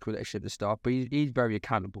had a rock relationship at the start, but he's very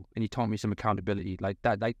accountable, and he taught me some accountability like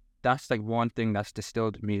that. Like that's like one thing that's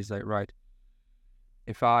distilled in me is like right.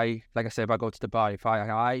 If I, like I said, if I go to the bar, if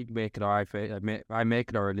I make it or I make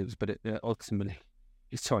it or I lose, but ultimately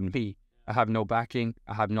it's on me. I have no backing.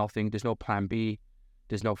 I have nothing. There's no plan B.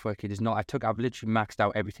 There's no fucking. I've literally maxed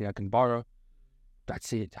out everything I can borrow.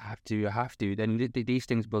 That's it. I have to. Then these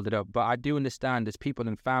things build it up. But I do understand there's people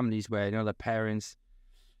in families where their parents.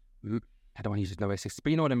 I don't want to use no ethics,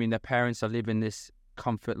 but you know what I mean. Their parents are living this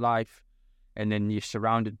comfort life, and then you're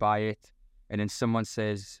surrounded by it, and then someone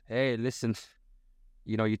says, "Hey, listen,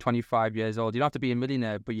 you're 25 years old. You don't have to be a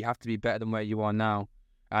millionaire, but you have to be better than where you are now.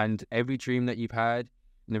 And every dream that you've had."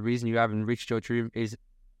 And the reason you haven't reached your dream is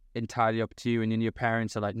entirely up to you. And then your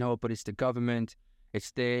parents are like, no, but it's the government,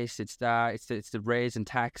 it's this, it's that, it's the raise in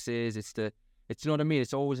taxes, it's you know what I mean?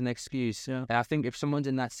 It's always an excuse. Yeah. And I think if someone's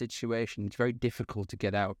in that situation, it's very difficult to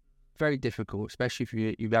get out. Very difficult, especially if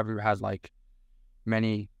you've ever had like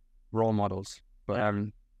many role models. But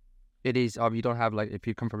it is, you don't have like, if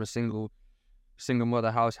you come from a single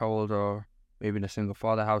mother household or maybe in a single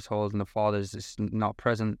father household and the father's just not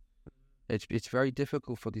present, it's very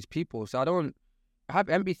difficult for these people. So I have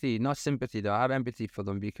empathy, not sympathy though. I have empathy for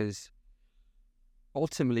them because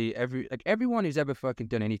ultimately everyone who's ever fucking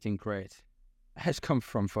done anything great has come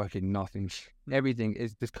from fucking nothing. Everything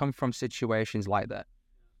has come from situations like that.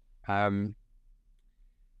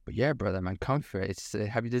 But yeah, brother, man, comfort. It's there's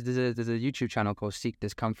a YouTube channel called Seek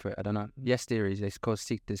Discomfort. I don't know. Yes, theories. It's called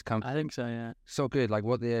Seek Discomfort. I think so. Yeah. So good. Like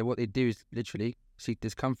what they do is literally seek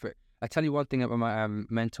discomfort. I tell you one thing about my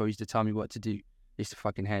mentor used to tell me what to do. He used to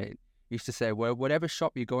fucking hate it. He used to say, well, whatever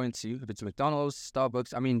shop you go into, if it's McDonald's,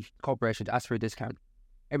 Starbucks, corporations, ask for a discount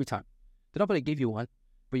every time. They're not going to give you one,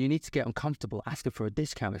 but you need to get uncomfortable asking for a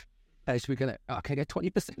discount. Can I get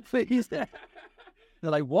 20% please? They're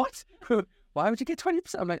like, what? Why would you get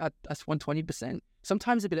 20%? I'm like, I just want 20%.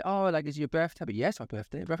 Sometimes they'll be like, oh, like, is your birthday? But yes, my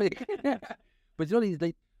birthday. But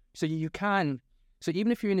so you can. So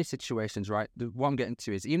even if you're in these situations, right, what I'm getting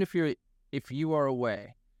to is, even if you are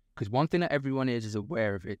aware, because one thing that everyone is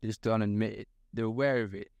aware of it, just don't admit it, they're aware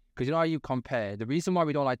of it. Because you know how you compare. The reason why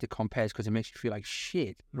we don't like to compare is because it makes you feel like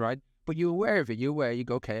shit, right? But you're aware of it. You're aware. You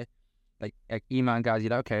go, okay. Like E-Man guys,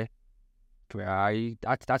 you're like, okay,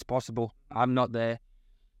 that's possible. I'm not there.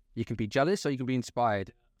 You can be jealous or you can be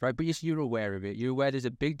inspired, right? But you're aware of it. You're aware there's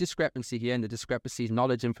a big discrepancy here, and the discrepancy is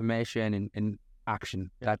knowledge, information, and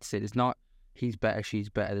action. Yeah. That's it. It's not he's better, she's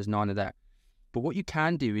better. There's none of that. But what you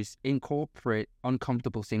can do is incorporate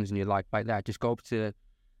uncomfortable things in your life like that. Just go up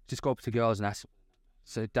to girls and ask.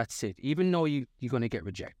 So that's it. Even though you're going to get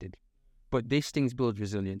rejected, but these things build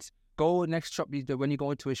resilience. Go next shop. When you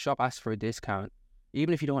go into a shop, ask for a discount.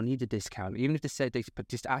 Even if you don't need a discount, even if they say but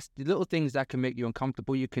just ask the little things that can make you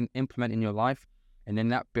uncomfortable. You can implement in your life, and then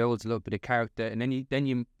that builds a little bit of character. And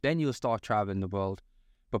then you'll start traveling the world.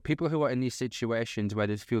 But people who are in these situations where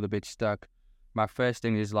they feel a bit stuck, my first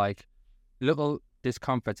thing is like little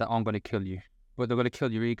discomforts that aren't going to kill you, but they're going to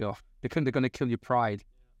kill your ego. They're going to kill your pride.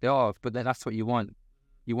 They are, but that's what you want.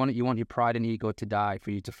 You want your pride and ego to die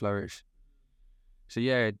for you to flourish. So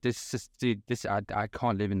yeah, I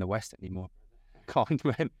can't live in the West anymore. Can't,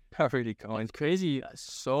 man. I really can't. It's crazy.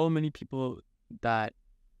 So many people that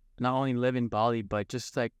not only live in Bali, but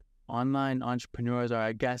just like online entrepreneurs, or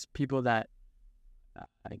I guess people that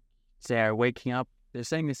say are waking up, they're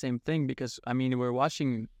saying the same thing, because I mean, we're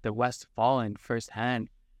watching the West fallen firsthand,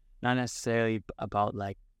 not necessarily about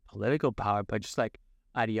like political power, but just like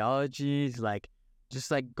ideologies, like just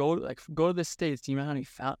like go to the States. Do you know how many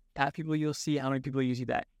fat people you'll see, how many people you see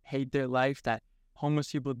that hate their life, that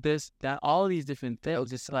homeless people, this, that, all these different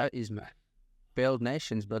things. It's like, failed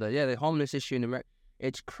nations, but yeah, the homeless issue in America,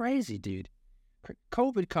 it's crazy, dude.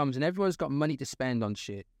 COVID comes and everyone's got money to spend on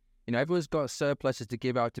shit. Everyone's got surpluses to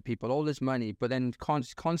give out to people, all this money, but then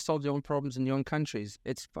can't solve their own problems in their own countries.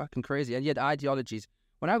 It's fucking crazy. And yet ideologies.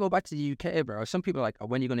 When I go back to the UK, bro, some people are like, oh,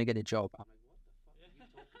 when are you going to get a job? I'm like,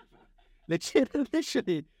 what the fuck are you talking about?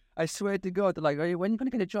 Literally, I swear to God, they're like, when are you going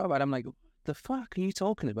to get a job? And I'm like, what the fuck are you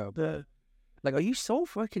talking about? Like, are you so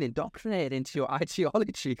fucking indoctrinated into your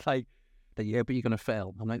ideology? Like, that, yeah, but you're going to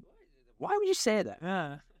fail. I'm like, why would you say that?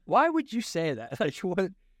 Yeah. Why would you say that? Like,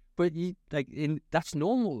 what? But that's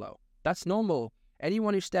normal, though. That's normal.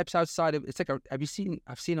 Anyone who steps outside of, it's like, I've seen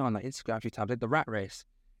it on like Instagram a few times, like the rat race.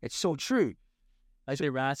 It's so true. Like they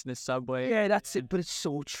rats in the subway. Yeah, that's it. But it's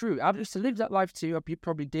so true. I've used to live that life too. You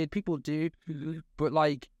probably did. People do. But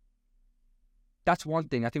like, that's one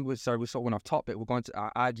thing. I think we're sort of went off topic. We're going to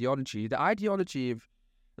our ideology. The ideology of,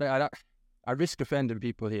 like, I risk offending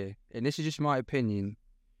people here, and this is just my opinion.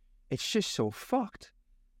 It's just so fucked.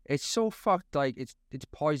 It's so fucked. Like, it's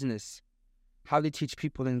poisonous. How they teach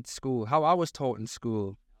people in school. How I was taught in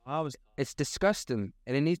school. It's disgusting,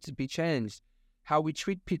 and it needs to be changed. How we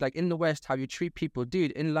treat people, like in the West, how you treat people.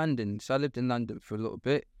 Dude, in London, so I lived in London for a little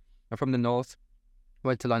bit. I'm from the North.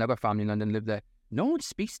 Went to London. I got family in London, lived there. No one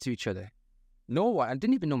speaks to each other. No one. I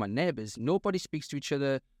didn't even know my neighbours. Nobody speaks to each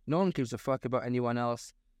other. No one gives a fuck about anyone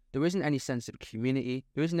else. There isn't any sense of community.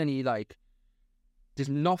 There isn't any, like, there's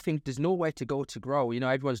nothing, there's nowhere to go to grow. You know,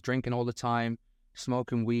 everyone's drinking all the time,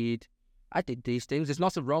 smoking weed. I did these things. There's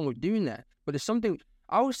nothing wrong with doing that. But there's something,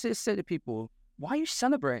 I always say to people, why are you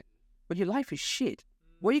celebrating? But your life is shit.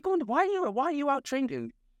 Where are you going to, why are you out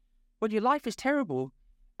drinking? But your life is terrible,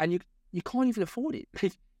 and you can't even afford it.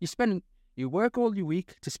 You work all your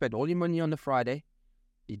week to spend all your money on the Friday.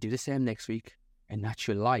 You do the same next week, and that's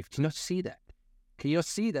your life. Do you not see that? Can you not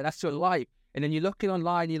see that? That's your life. And then you're looking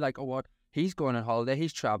online, you're like, oh, what? He's going on holiday,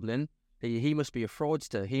 he's traveling. He must be a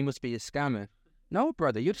fraudster. He must be a scammer. No,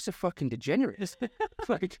 brother, you're just a fucking degenerate.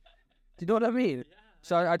 Like, do you know what I mean? Yeah.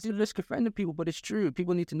 So I do risk offending people, but it's true.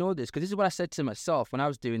 People need to know this, because this is what I said to myself when I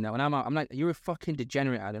was doing that. When I'm out, I'm like, you're a fucking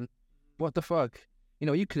degenerate, Adam. What the fuck? You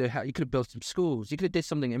know, you could have built some schools. You could have did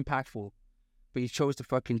something impactful, but you chose to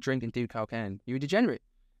fucking drink and do cocaine. You're a degenerate.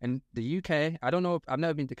 And the UK, I don't know, I've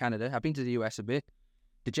never been to Canada. I've been to the US a bit.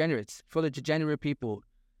 Degenerates, full of degenerate people.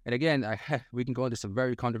 And again, we can go into some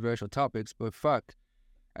very controversial topics, but fuck.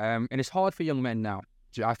 And it's hard for young men now.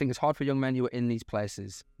 I think it's hard for young men who are in these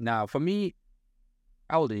places. Now, for me,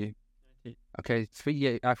 how old are you? Okay, 3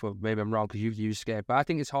 years. Maybe I'm wrong because you've used Skype, but I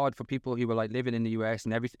think it's hard for people who are like living in the US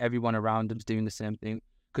and everyone around them's doing the same thing,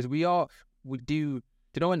 because we do.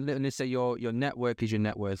 You know when they say your network is your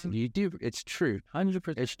net worth, and you do. It's true,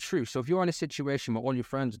 100%. It's true. So if you're in a situation where all your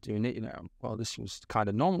friends are doing it, you know, well, this was kind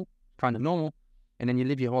of normal, and then you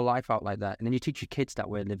live your whole life out like that, and then you teach your kids that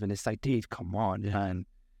way of living. It's like, dude, come on, man.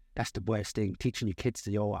 That's the worst thing, teaching your kids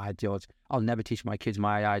your ideology. I'll never teach my kids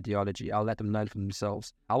my ideology. I'll let them learn for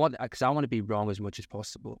themselves. Because I want to be wrong as much as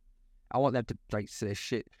possible. I want them to, like, say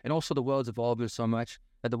shit. And also the world's evolving so much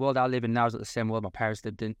that the world I live in now is not the same world my parents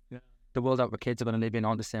lived in. Yeah. The world that my kids are going to live in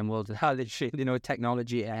aren't the same world as how they shit. You know,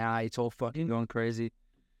 technology, AI, it's all fucking going crazy.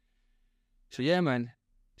 So yeah, man.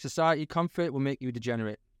 Society comfort will make you a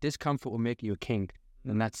degenerate. Discomfort will make you a king.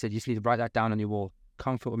 And that's it. You just need to write that down on your wall.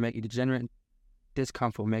 Comfort will make you degenerate.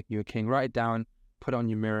 Discomfort will make you a king. Write it down, put it on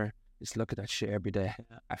your mirror, just look at that shit every day.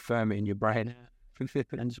 Affirm it in your brain.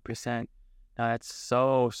 100%. No, that's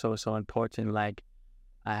so important. Like,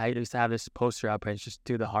 I used to have this poster up, and it's just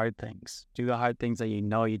do the hard things. Do the hard things that you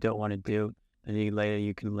know you don't want to do, and then later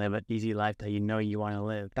you can live an easy life that you know you want to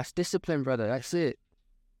live. That's discipline, brother. That's it.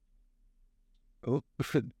 Oh.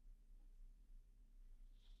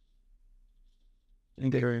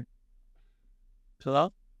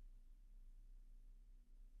 Hello?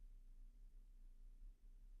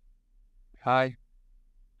 Hi.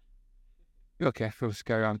 Okay, let's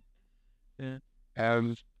carry on. Yeah.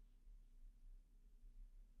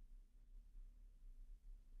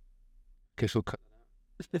 Guess we'll cut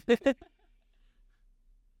that out.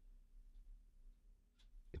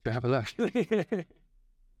 But have a look.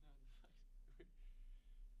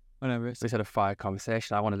 Whatever. We just had a fire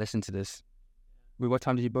conversation. I want to listen to this. What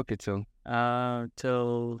time did you book it till?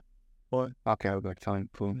 Till 4. Okay, I'll go. Time.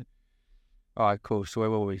 Cool. All right, cool. So where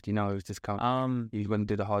were we? Do you know it was just you want to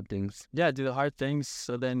do the hard things? Yeah, do the hard things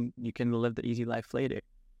so then you can live the easy life later.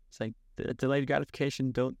 It's like the delayed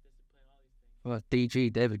gratification. Don't. Well,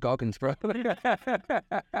 DG David Goggins, bro.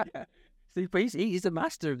 See, but he's the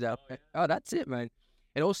master of that. Oh, that's it, man.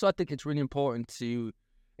 And also, I think it's really important to.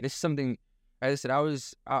 And this is something. As I said,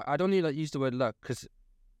 I don't need to use the word luck, because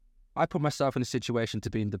I put myself in a situation to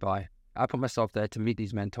be in Dubai. I put myself there to meet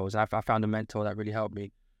these mentors. I found a mentor that really helped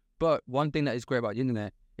me. But one thing that is great about the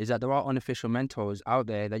internet is that there are unofficial mentors out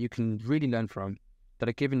there that you can really learn from, that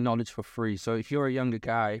are giving knowledge for free. So if you're a younger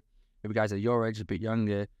guy, maybe guys at your age, a bit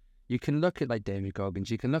younger, you can look at like David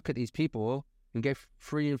Goggins. You can look at these people and get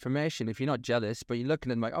free information if you're not jealous, but you're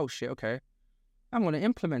looking at them like, oh shit, okay, I'm going to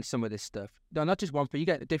implement some of this stuff. No, not just one, but you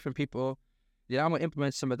get different people. Yeah, I'm going to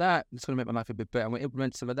implement some of that. It's going to make my life a bit better. I'm going to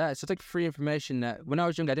implement some of that. So it's like free information that when I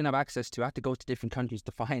was young, I didn't have access to. I had to go to different countries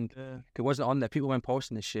to find. Yeah. It wasn't on there. People weren't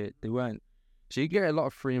posting this shit. They weren't. So you get a lot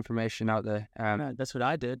of free information out there. That's what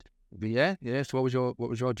I did. Yeah. So what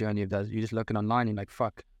was your journey of that? You're just looking online and like,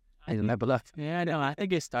 fuck, I never left. Yeah, no, I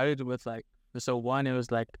think it started with like So one, it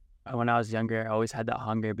was like when I was younger, I always had that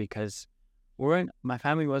hunger because my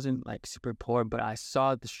family wasn't like super poor, but I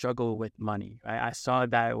saw the struggle with money. Right? I saw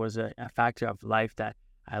that it was a factor of life that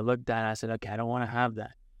I looked at and I said, okay, I don't want to have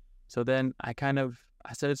that. So then I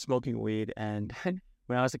started smoking weed, and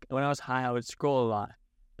when I was high, I would scroll a lot.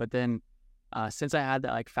 But then since I had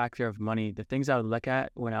that like factor of money, the things I would look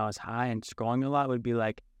at when I was high and scrolling a lot would be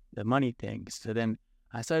like the money things. So then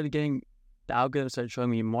I started getting the algorithm started showing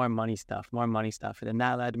me more money stuff, and then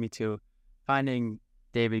that led me to finding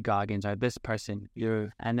David Goggins or this person,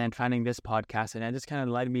 and then finding this podcast, and it just kind of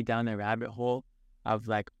led me down the rabbit hole of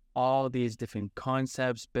like all these different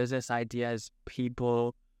concepts, business ideas,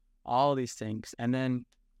 people, all these things. And then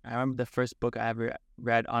I remember the first book I ever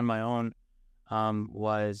read on my own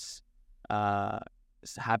was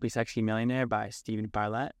Happy Sexy Millionaire by Stephen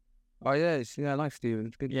Bartlett. Oh yeah, I like Stephen.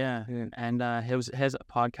 It's good. Yeah. And his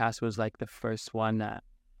podcast was like the first one that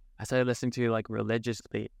I started listening to like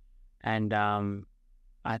religiously. And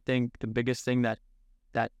I think the biggest thing that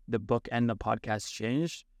the book and the podcast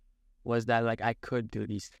changed was that like I could do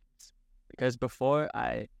these things. Because before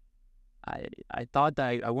I thought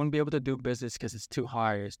that I wouldn't be able to do business because it's too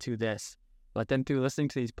hard, it's too this. But then through listening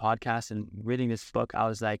to these podcasts and reading this book, I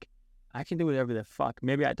was like, I can do whatever the fuck.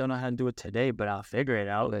 Maybe I don't know how to do it today, but I'll figure it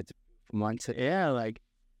out. Yeah, like,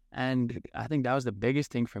 and I think that was the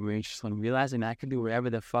biggest thing for me, just when realizing that I can do whatever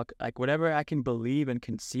the fuck, like whatever I can believe and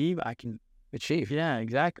conceive, I can achieve. Yeah,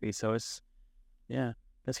 exactly. So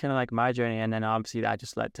that's kind of like my journey. And then obviously that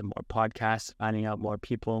just led to more podcasts, finding out more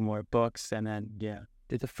people, more books, and then, yeah.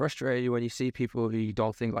 Did it frustrate you when you see people who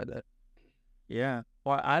don't think like that? Yeah.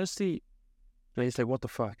 Well, honestly, they say, what the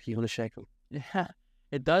fuck? You want to shake them? Yeah,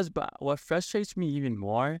 it does. But what frustrates me even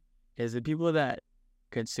more is the people that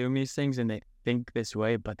consume these things and they think this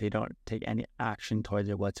way, but they don't take any action towards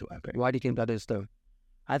it whatsoever. Why do you think that is, though?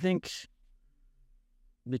 I think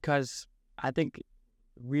because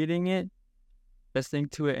reading it, listening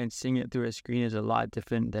to it, and seeing it through a screen is a lot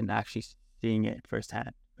different than actually seeing it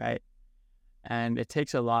firsthand, right? And it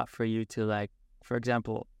takes a lot for you to, like, for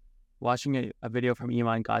example, watching a video from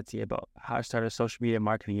Iman Gadzhi about how to start a social media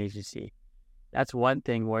marketing agency. That's one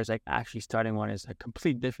thing, whereas like actually starting one is a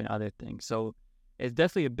complete different other thing. So it's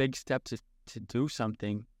definitely a big step to do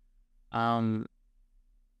something. But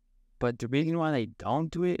the reason why they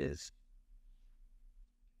don't do it is,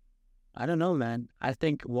 I don't know, man. I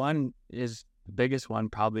think one is, the biggest one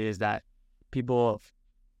probably is that people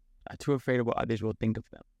are too afraid of what others will think of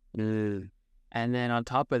them. And then on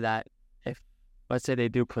top of that, if, let's say they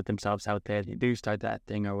do put themselves out there, they do start that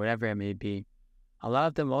thing or whatever it may be, a lot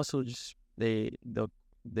of them also just, they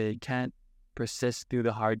can't persist through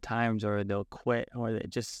the hard times, or they'll quit, or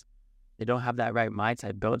they don't have that right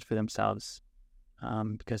mindset built for themselves,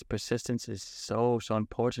 because persistence is so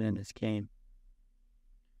important in this game.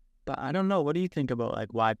 But I don't know, what do you think about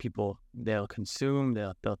like why people, they'll consume,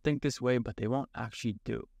 they'll think this way, but they won't actually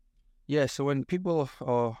do? Yeah, so when people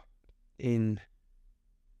are in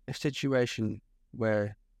a situation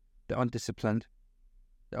where they're undisciplined,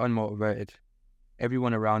 they're unmotivated,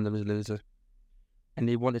 everyone around them is a loser, and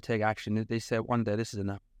they want to take action, they say one day this is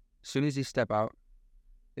enough. As soon as they step out,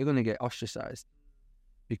 they're going to get ostracized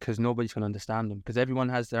because nobody's going to understand them, because everyone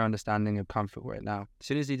has their understanding of comfort right now. As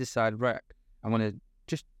soon as they decide, right, I want to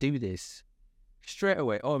just do this, straight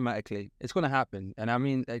away, automatically, it's going to happen. And I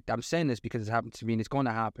mean, I'm saying this because it's happened to me, and it's going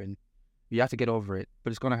to happen. You have to get over it,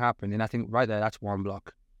 but it's going to happen. And I think right there, that's one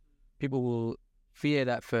block. People will fear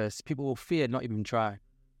that first. People will fear not even try.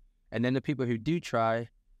 And then the people who do try,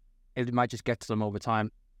 it might just get to them over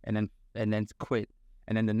time and then quit.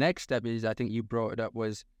 And then the next step is, I think you brought it up,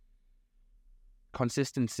 was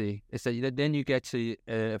consistency. It's that then you get to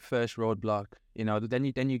a first roadblock,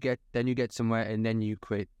 then you get somewhere and then you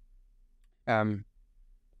quit.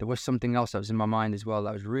 There was something else that was in my mind as well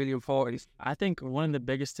that was really important. I think one of the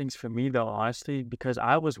biggest things for me, though, honestly, because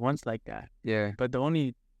I was once like that. Yeah. But the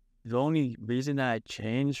only reason that I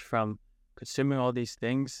changed from consuming all these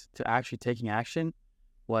things to actually taking action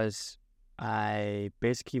was I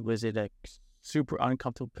basically was in a super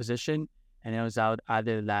uncomfortable position, and it was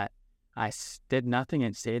either that I did nothing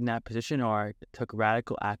and stayed in that position, or I took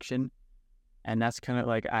radical action. And that's kind of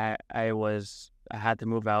like I had to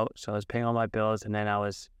move out, so I was paying all my bills, and then I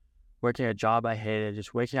was working a job I hated,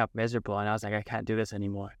 just waking up miserable, and I was like, I can't do this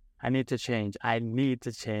anymore. I need to change.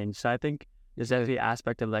 So I think there's every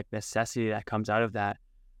aspect of like necessity that comes out of that,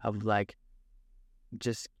 of like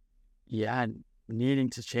just, needing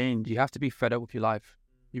to change. You have to be fed up with your life.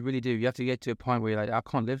 You really do. You have to get to a point where you're like, I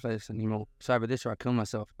can't live like this anymore. It's either this or I kill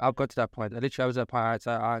myself. I've got to that point. I was at that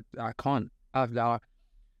point. I can't.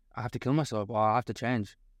 I have to kill myself, or I have to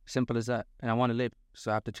change. Simple as that. And I want to live,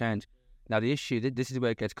 so I have to change. Now the issue, this is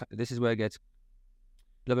where it gets a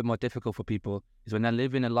little bit more difficult for people, is when they're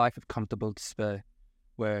living a life of comfortable despair,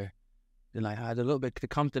 where they're like, had a little bit,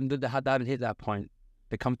 they haven't hit that point.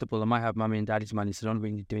 They're comfortable. They might have mommy and daddy's money, so they don't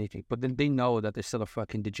really do anything. But then they know that they're still a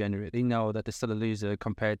fucking degenerate. They know that they're still a loser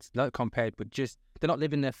but just, they're not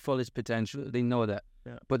living their fullest potential. They know that.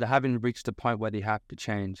 Yeah. But they haven't reached the point where they have to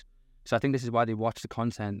change. So I think this is why they watch the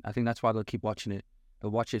content. I think that's why they'll keep watching it.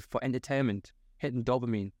 They'll watch it for entertainment, hitting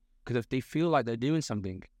dopamine. Because if they feel like they're doing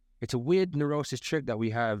something, it's a weird neurosis trick that we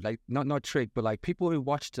have. Like, not trick, but like people who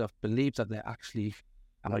watch stuff believe that they're actually,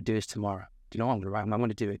 I'm going to do this tomorrow. Do you know what I'm going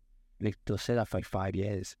to do it? And they'll say that for like 5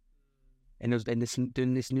 years. And doing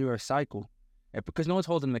this neurocycle. Because no one's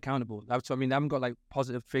holding them accountable. That's what I mean. They haven't got like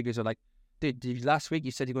positive figures or like, dude, last week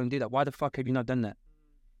you said you're going to do that. Why the fuck have you not done that?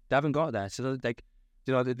 They haven't got that. So like,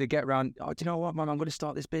 you know, they get around, oh, do you know what, Mum, I'm going to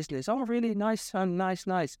start this business. Oh, really? Nice, son, nice.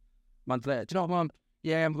 Month later, do you know what, Mum?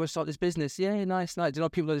 Yeah, I'm going to start this business. Yeah, nice. Do you know,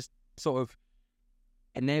 people are just sort of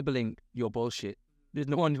enabling your bullshit. There's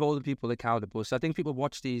no one holding people accountable. So I think people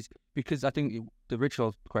watch these because I think the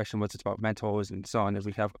original question was about mentors and so on. As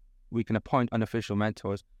we can appoint unofficial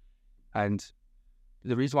mentors, and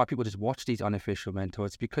the reason why people just watch these unofficial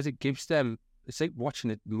mentors is because it gives them. It's like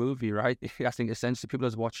watching a movie, right? I think essentially people are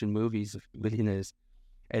just watching movies of millionaires,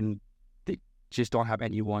 and they just don't have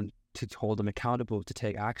anyone to hold them accountable to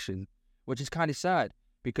take action, which is kind of sad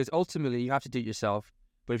because ultimately you have to do it yourself.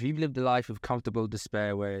 But if you've lived a life of comfortable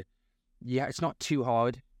despair where, yeah, it's not too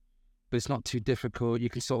hard, but it's not too difficult, you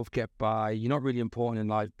can sort of get by, you're not really important in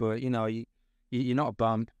life, but, you know, you're not a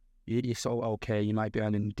bum, you're sort of okay, you might be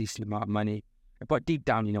earning a decent amount of money, but deep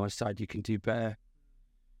down, you know, inside you can do better.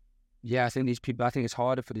 Yeah, I think it's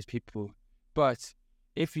harder for these people. But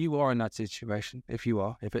if you are in that situation, if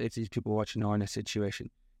these people watching are in a situation,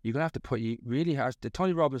 you're going to have to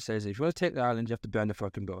Tony Robbins says, if you want to take the island, you have to burn the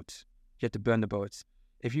fucking boats. You have to burn the boats.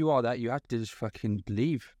 If you are that, you have to just fucking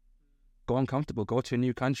leave. Go uncomfortable. Go to a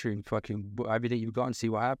new country and fucking everything you've got and see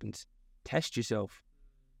what happens. Test yourself.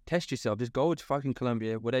 Just go to fucking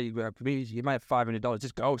Colombia. Whatever you might have $500.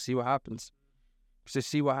 Just go. See what happens. Just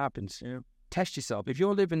see what happens. Yeah. Test yourself. If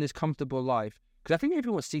you're living this comfortable life, because I think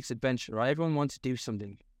everyone seeks adventure, right? Everyone wants to do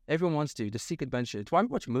something. Everyone wants to seek adventure. It's why we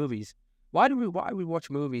watch movies. Why do we watch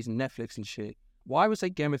movies and Netflix and shit? Why was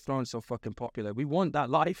like Game of Thrones so fucking popular? We want that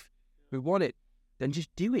life. We want it. Then just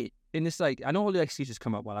do it. And it's like, I know all the excuses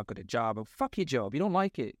come up, well, I've got a job. Oh, fuck your job. You don't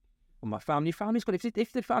like it. Well, my family's got,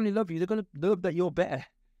 if the family love you, they're going to love that you're better.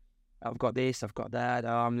 I've got this, I've got that.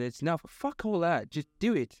 It's enough. Fuck all that. Just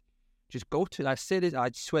do it. Just go to, I say this, I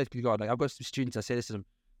swear to God, like I've got some students, I say this to them,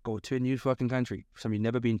 go to a new fucking country, something you've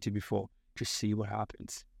never been to before. Just see what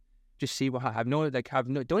happens. Just see what happens.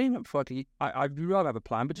 Don't even fucking, I'd rather have a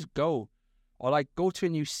plan, but just go. Or like go to a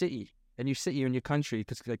new city in your country,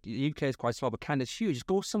 because like the UK is quite small, but Canada's huge. Just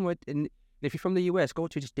go somewhere, if you're from the US, go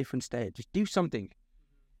to just different state. Just do something.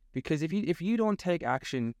 Because if you don't take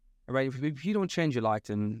action, right, if you don't change your life,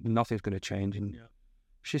 then nothing's going to change. And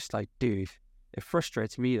it's just like, dude, it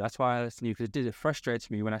frustrates me. That's why I listen to you, because it frustrates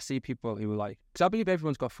me when I see people who are like, because I believe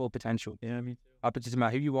everyone's got full potential. Yeah, me too. It doesn't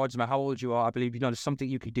matter who you are, doesn't matter how old you are. I believe, there's something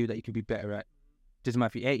you could do that you could be better at. Doesn't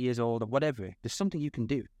matter if you're 8 years old or whatever. There's something you can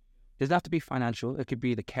do. It doesn't have to be financial. It could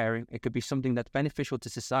be the caring. It could be something that's beneficial to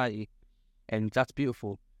society, and that's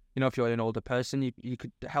beautiful. If you're an older person, you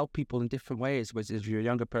could help people in different ways. Whether if you're a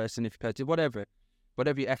younger person, whatever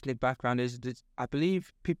your ethnic background is, I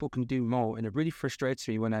believe people can do more, and it really frustrates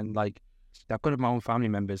me when I'm like, I've got my own family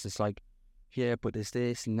members. It's like, yeah, but there's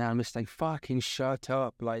this and that. I'm just like, fucking shut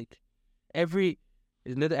up. Like,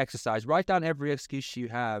 another exercise. Write down every excuse you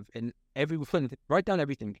have, and write down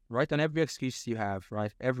everything. Write down every excuse you have,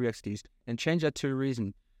 right? Every excuse, and change that to a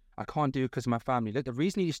reason. I can't do it because of my family. Look, the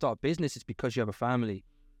reason you start a business is because you have a family.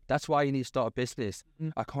 That's why you need to start a business.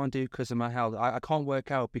 I can't do it because of my health. I can't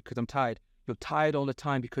work out because I'm tired. You're tired all the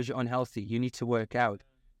time because you're unhealthy. You need to work out.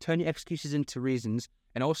 Turn your excuses into reasons.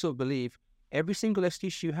 And also believe every single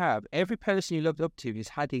excuse you have, every person you looked up to has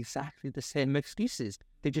had exactly the same excuses.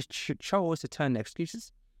 They just chose to turn the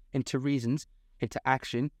excuses into reasons, into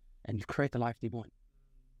action, and create the life they want.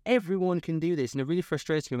 Everyone can do this, and it really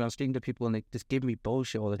frustrates me when I'm speaking to people and they just give me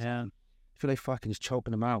bullshit all the time. I feel like fucking just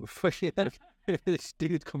choking them out. This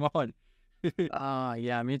dude, come on.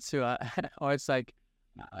 Yeah, me too. Or it's like,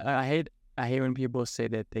 I hate when people say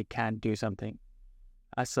that they can't do something.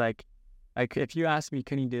 That's like if you ask me,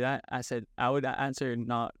 can you do that? I said, I would answer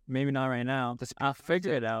not, maybe not right now. I'll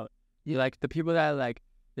figure it out. You like the people that like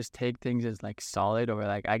just take things as like solid, or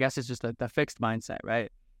like, I guess it's just the fixed mindset,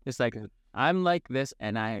 right? It's like, I'm like this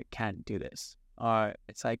and I can't do this. Or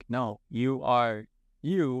it's like, no, you are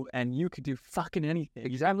you, and you could do fucking anything.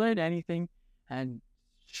 Because I've learned anything, and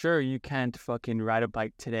sure, you can't fucking ride a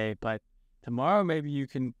bike today, but tomorrow maybe you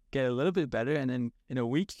can get a little bit better, and then in a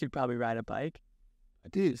week you could probably ride a bike.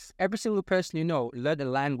 Dude, every single person you know learned a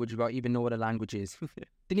language without even know what a language is.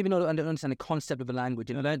 Didn't even know understand the concept of a language,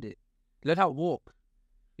 and learned it. Learned how to walk.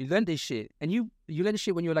 You learned this shit, and you learned this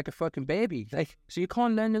shit when you were like a fucking baby. Like, so you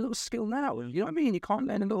can't learn a little skill now. You know what I mean? You can't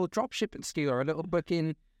learn a little drop shipping skill or a little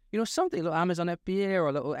fucking, something, a little Amazon FBA or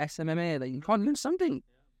a little SMMA. Like, you can't learn something.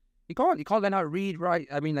 You can't learn how to read, write.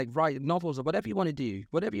 I mean, like, write novels or whatever you want to do.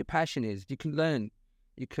 Whatever your passion is, you can learn.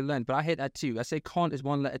 You can learn. But I hate that too. I say can't is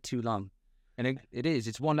one letter too long. And it is.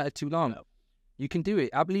 It's one letter too long. You can do it.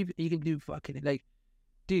 I believe you can do fucking, like,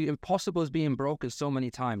 dude, impossible is being broken so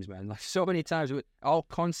many times, man. Like, so many times with our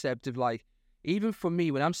concept of, like, even for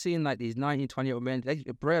me, when I'm seeing, like, these 19, 20-year-old men,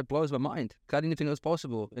 it blows my mind. Because I didn't think it was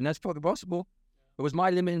possible. And that's fucking possible. It was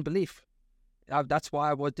my limiting belief. That's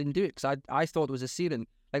why I didn't do it. Because I thought it was a ceiling.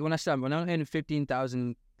 Like, when I'm earning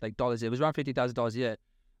 $15,000, like, dollars, it was around $50,000 a year.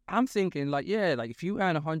 I'm thinking, like, yeah, like, if you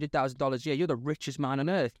earn $100,000 a year, you're the richest man on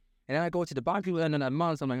earth. And then I go to the bank, people earning a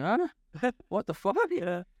month. I'm like, huh? What the fuck?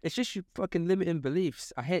 Yeah. It's just your fucking limiting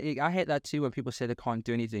beliefs. I hate that too when people say they can't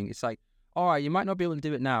do anything. It's like, all right, you might not be able to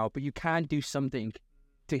do it now, but you can do something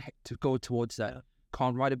to go towards that. Yeah.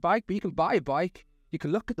 Can't ride a bike, but you can buy a bike. You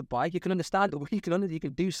can look at the bike. You can understand it. You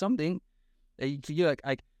can do something. You're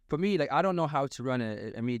like for me, like, I don't know how to run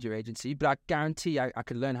a media agency, but I guarantee I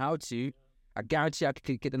could learn how to. I guarantee I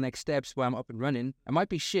could get the next steps where I'm up and running. It might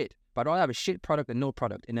be shit, but I'd rather have a shit product than no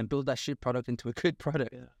product, and then build that shit product into a good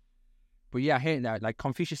product. Yeah. But yeah, I hate that. Like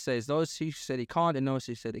Confucius says, those who say they can't and those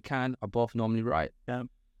who say they can are both normally right. Yeah.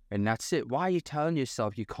 And that's it. Why are you telling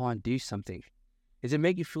yourself you can't do something? Does it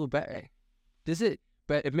make you feel better? Does it?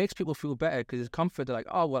 But it makes people feel better because it's comfort. They're like,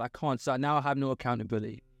 oh, well, I can't. So now I have no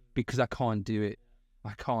accountability because I can't do it.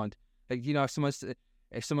 I can't. Like,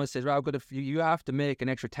 if someone says, right, you have to make an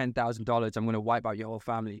extra $10,000, I'm going to wipe out your whole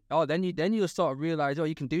family. Oh, then you'll start to realize, oh,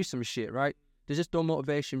 you can do some shit, right? There's just no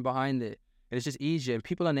motivation behind it. And it's just easier. And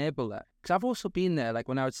people enable that. Because I've also been there. Like,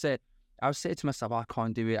 when I would say to myself, I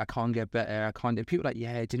can't do it. I can't get better. I can't do it. People are like,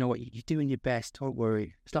 yeah, do you know what? You're doing your best. Don't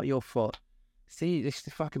worry. It's not your fault. See, it's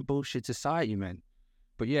the fucking bullshit society, man.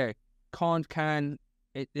 But yeah, can.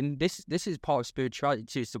 And this is part of spirituality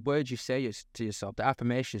too. It's the words you say to yourself, the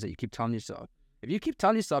affirmations that you keep telling yourself. If you keep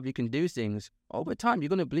telling yourself you can do things, over time, you're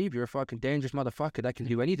going to believe you're a fucking dangerous motherfucker that can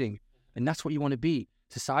do anything. And that's what you want to be.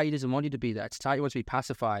 Society doesn't want you to be that. Society wants to be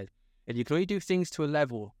pacified. And you can only do things to a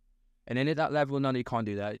level. And then at that level, no, you can't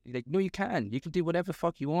do that. Like, no, you can. You can do whatever the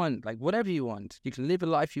fuck you want. Like, whatever you want. You can live a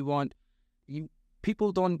life you want.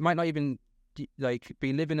 People might not even, like,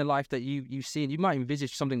 be living a life that you've seen. You might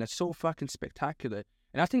envisage something that's so fucking spectacular.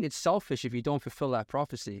 And I think it's selfish if you don't fulfill that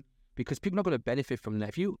prophecy. Because people are not going to benefit from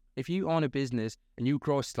that. If you own a business and you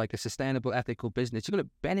grow like a sustainable, ethical business, you're going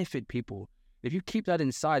to benefit people. If you keep that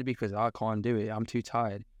inside because I can't do it, I'm too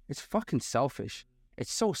tired, it's fucking selfish.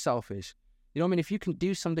 It's so selfish. You know what I mean? If you can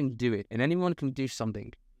do something, do it. And anyone can do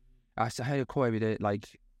something. I say, hey, Koi, like,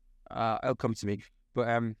 it'll come to me.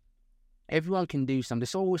 But everyone can do something.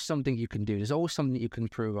 There's always something you can do. There's always something you can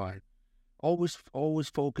improve on. Always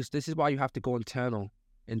focus. This is why you have to go internal.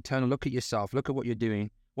 Look at yourself. Look at what you're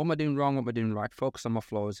doing. What am I doing wrong? What am I doing right? Focus on my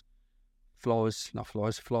flaws. Focus on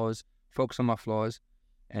my flaws.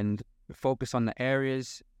 And focus on the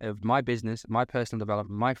areas of my business, my personal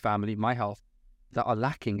development, my family, my health that are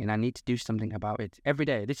lacking. And I need to do something about it every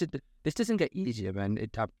day. This doesn't get easier, man.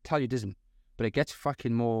 I tell you it doesn't. But it gets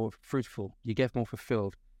fucking more fruitful. You get more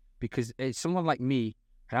fulfilled. Because it's someone like me,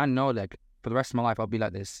 and I know, like, for the rest of my life, I'll be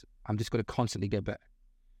like this. I'm just going to constantly get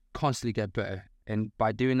better. And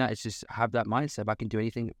by doing that, it's just have that mindset. I can do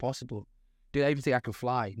anything possible. Do everything I can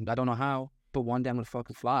fly. I don't know how, but one day I'm going to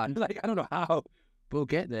fucking fly. Like, I don't know how, but we'll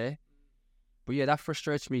get there. But yeah, that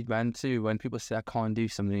frustrates me, man, too, when people say I can't do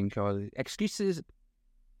something. Or excuses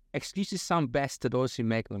sound best to those who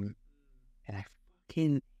make them. And I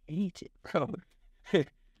fucking hate it, bro.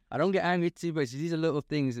 I don't get angry too, but these are little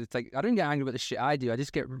things. It's like, I don't get angry about the shit I do. I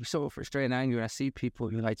just get so frustrated and angry when I see people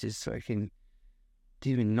who like just fucking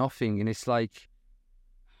doing nothing. And it's like,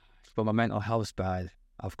 but my mental health's bad.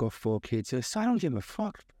 I've got 4 kids. So I don't give a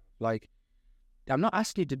fuck. Like, I'm not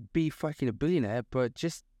asking you to be fucking a billionaire, but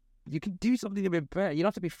just, you can do something a bit better. You don't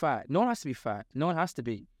have to be fat. No one has to be fat. No one has to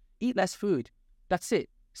be. Eat less food. That's it.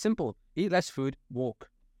 Simple. Eat less food, walk.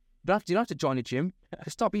 You don't have to join a gym.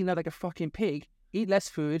 Just stop eating like a fucking pig. Eat less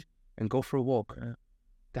food and go for a walk. Yeah.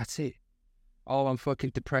 That's it. Oh, I'm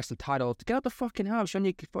fucking depressed and tired. Get out the fucking house. You're on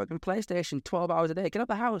your fucking PlayStation 12 hours a day. Get out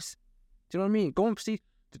the house. Do you know what I mean? Go and see.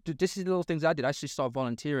 This is the little things I did. I actually started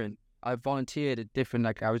volunteering. I volunteered at different,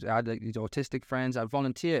 like I had like these autistic friends. I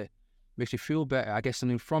volunteer, makes you feel better. I get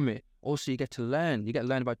something from it. Also, you get to learn. You get to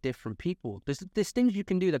learn about different people. There's things you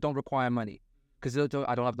can do that don't require money, because I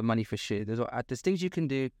don't have the money for shit. There's things you can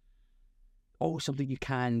do. Oh, something you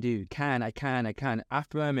can do. I can.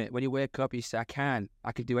 Affirm it. When you wake up, you say, I can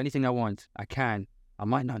do anything I want. I can. I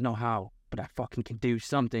might not know how, but I fucking can do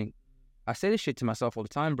something. I say this shit to myself all the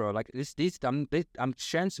time, bro. Like I'm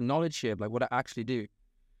sharing some knowledge here, like what I actually do.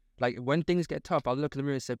 Like when things get tough, I'll look in the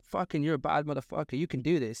mirror and say, fucking, you're a bad motherfucker. You can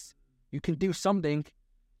do this. You can do something.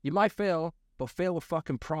 You might fail, but fail with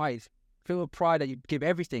fucking pride. Fail with pride that you give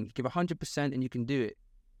everything. Give 100% and you can do it.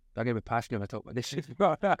 I get a bit passionate when I talk about this shit.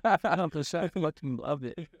 100%. I fucking love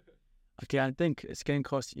it. Okay, I think it's getting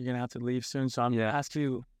close. You're going to have to leave soon. So I'm going to ask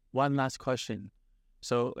you one last question.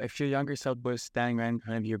 So if your younger self was standing right in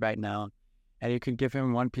front of you right now, and you could give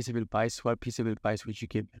him one piece of advice, what piece of advice would you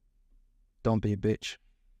give him? Don't be a bitch.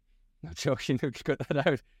 Not joking. Cut that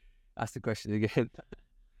out. Ask the question again.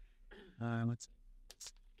 Let's.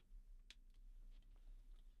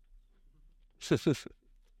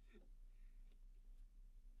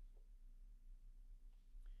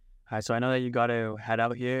 All right, so I know that you got to head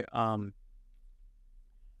out here. I want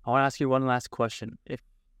to ask you one last question. If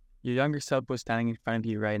your younger self was standing in front of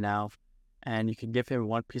you right now, and you could give him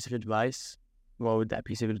one piece of advice, what would that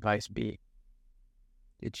piece of advice be?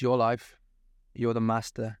 It's your life. You're the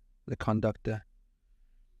master, the conductor,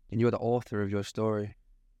 and you're the author of your story.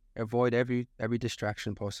 Avoid every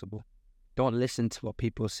distraction possible. Don't listen to what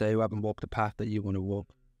people say who haven't walked the path that you want to walk.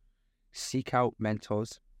 Seek out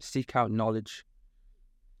mentors. Seek out knowledge.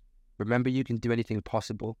 Remember, you can do anything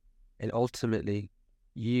possible. And ultimately,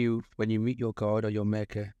 when you meet your God or your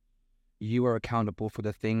maker, you are accountable for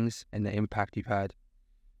the things and the impact you've had.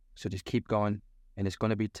 So just keep going. And it's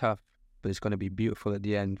going to be tough, but it's going to be beautiful at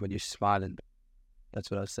the end when you're smiling. That's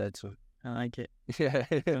what I said. So I like it. Yeah.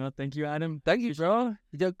 Well, thank you, Adam. Thank you, bro.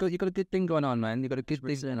 You got a good thing going on, man. You got a good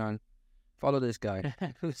thing going on. Follow this guy.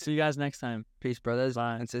 See you guys next time. Peace, brothers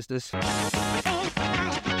Bye. and sisters.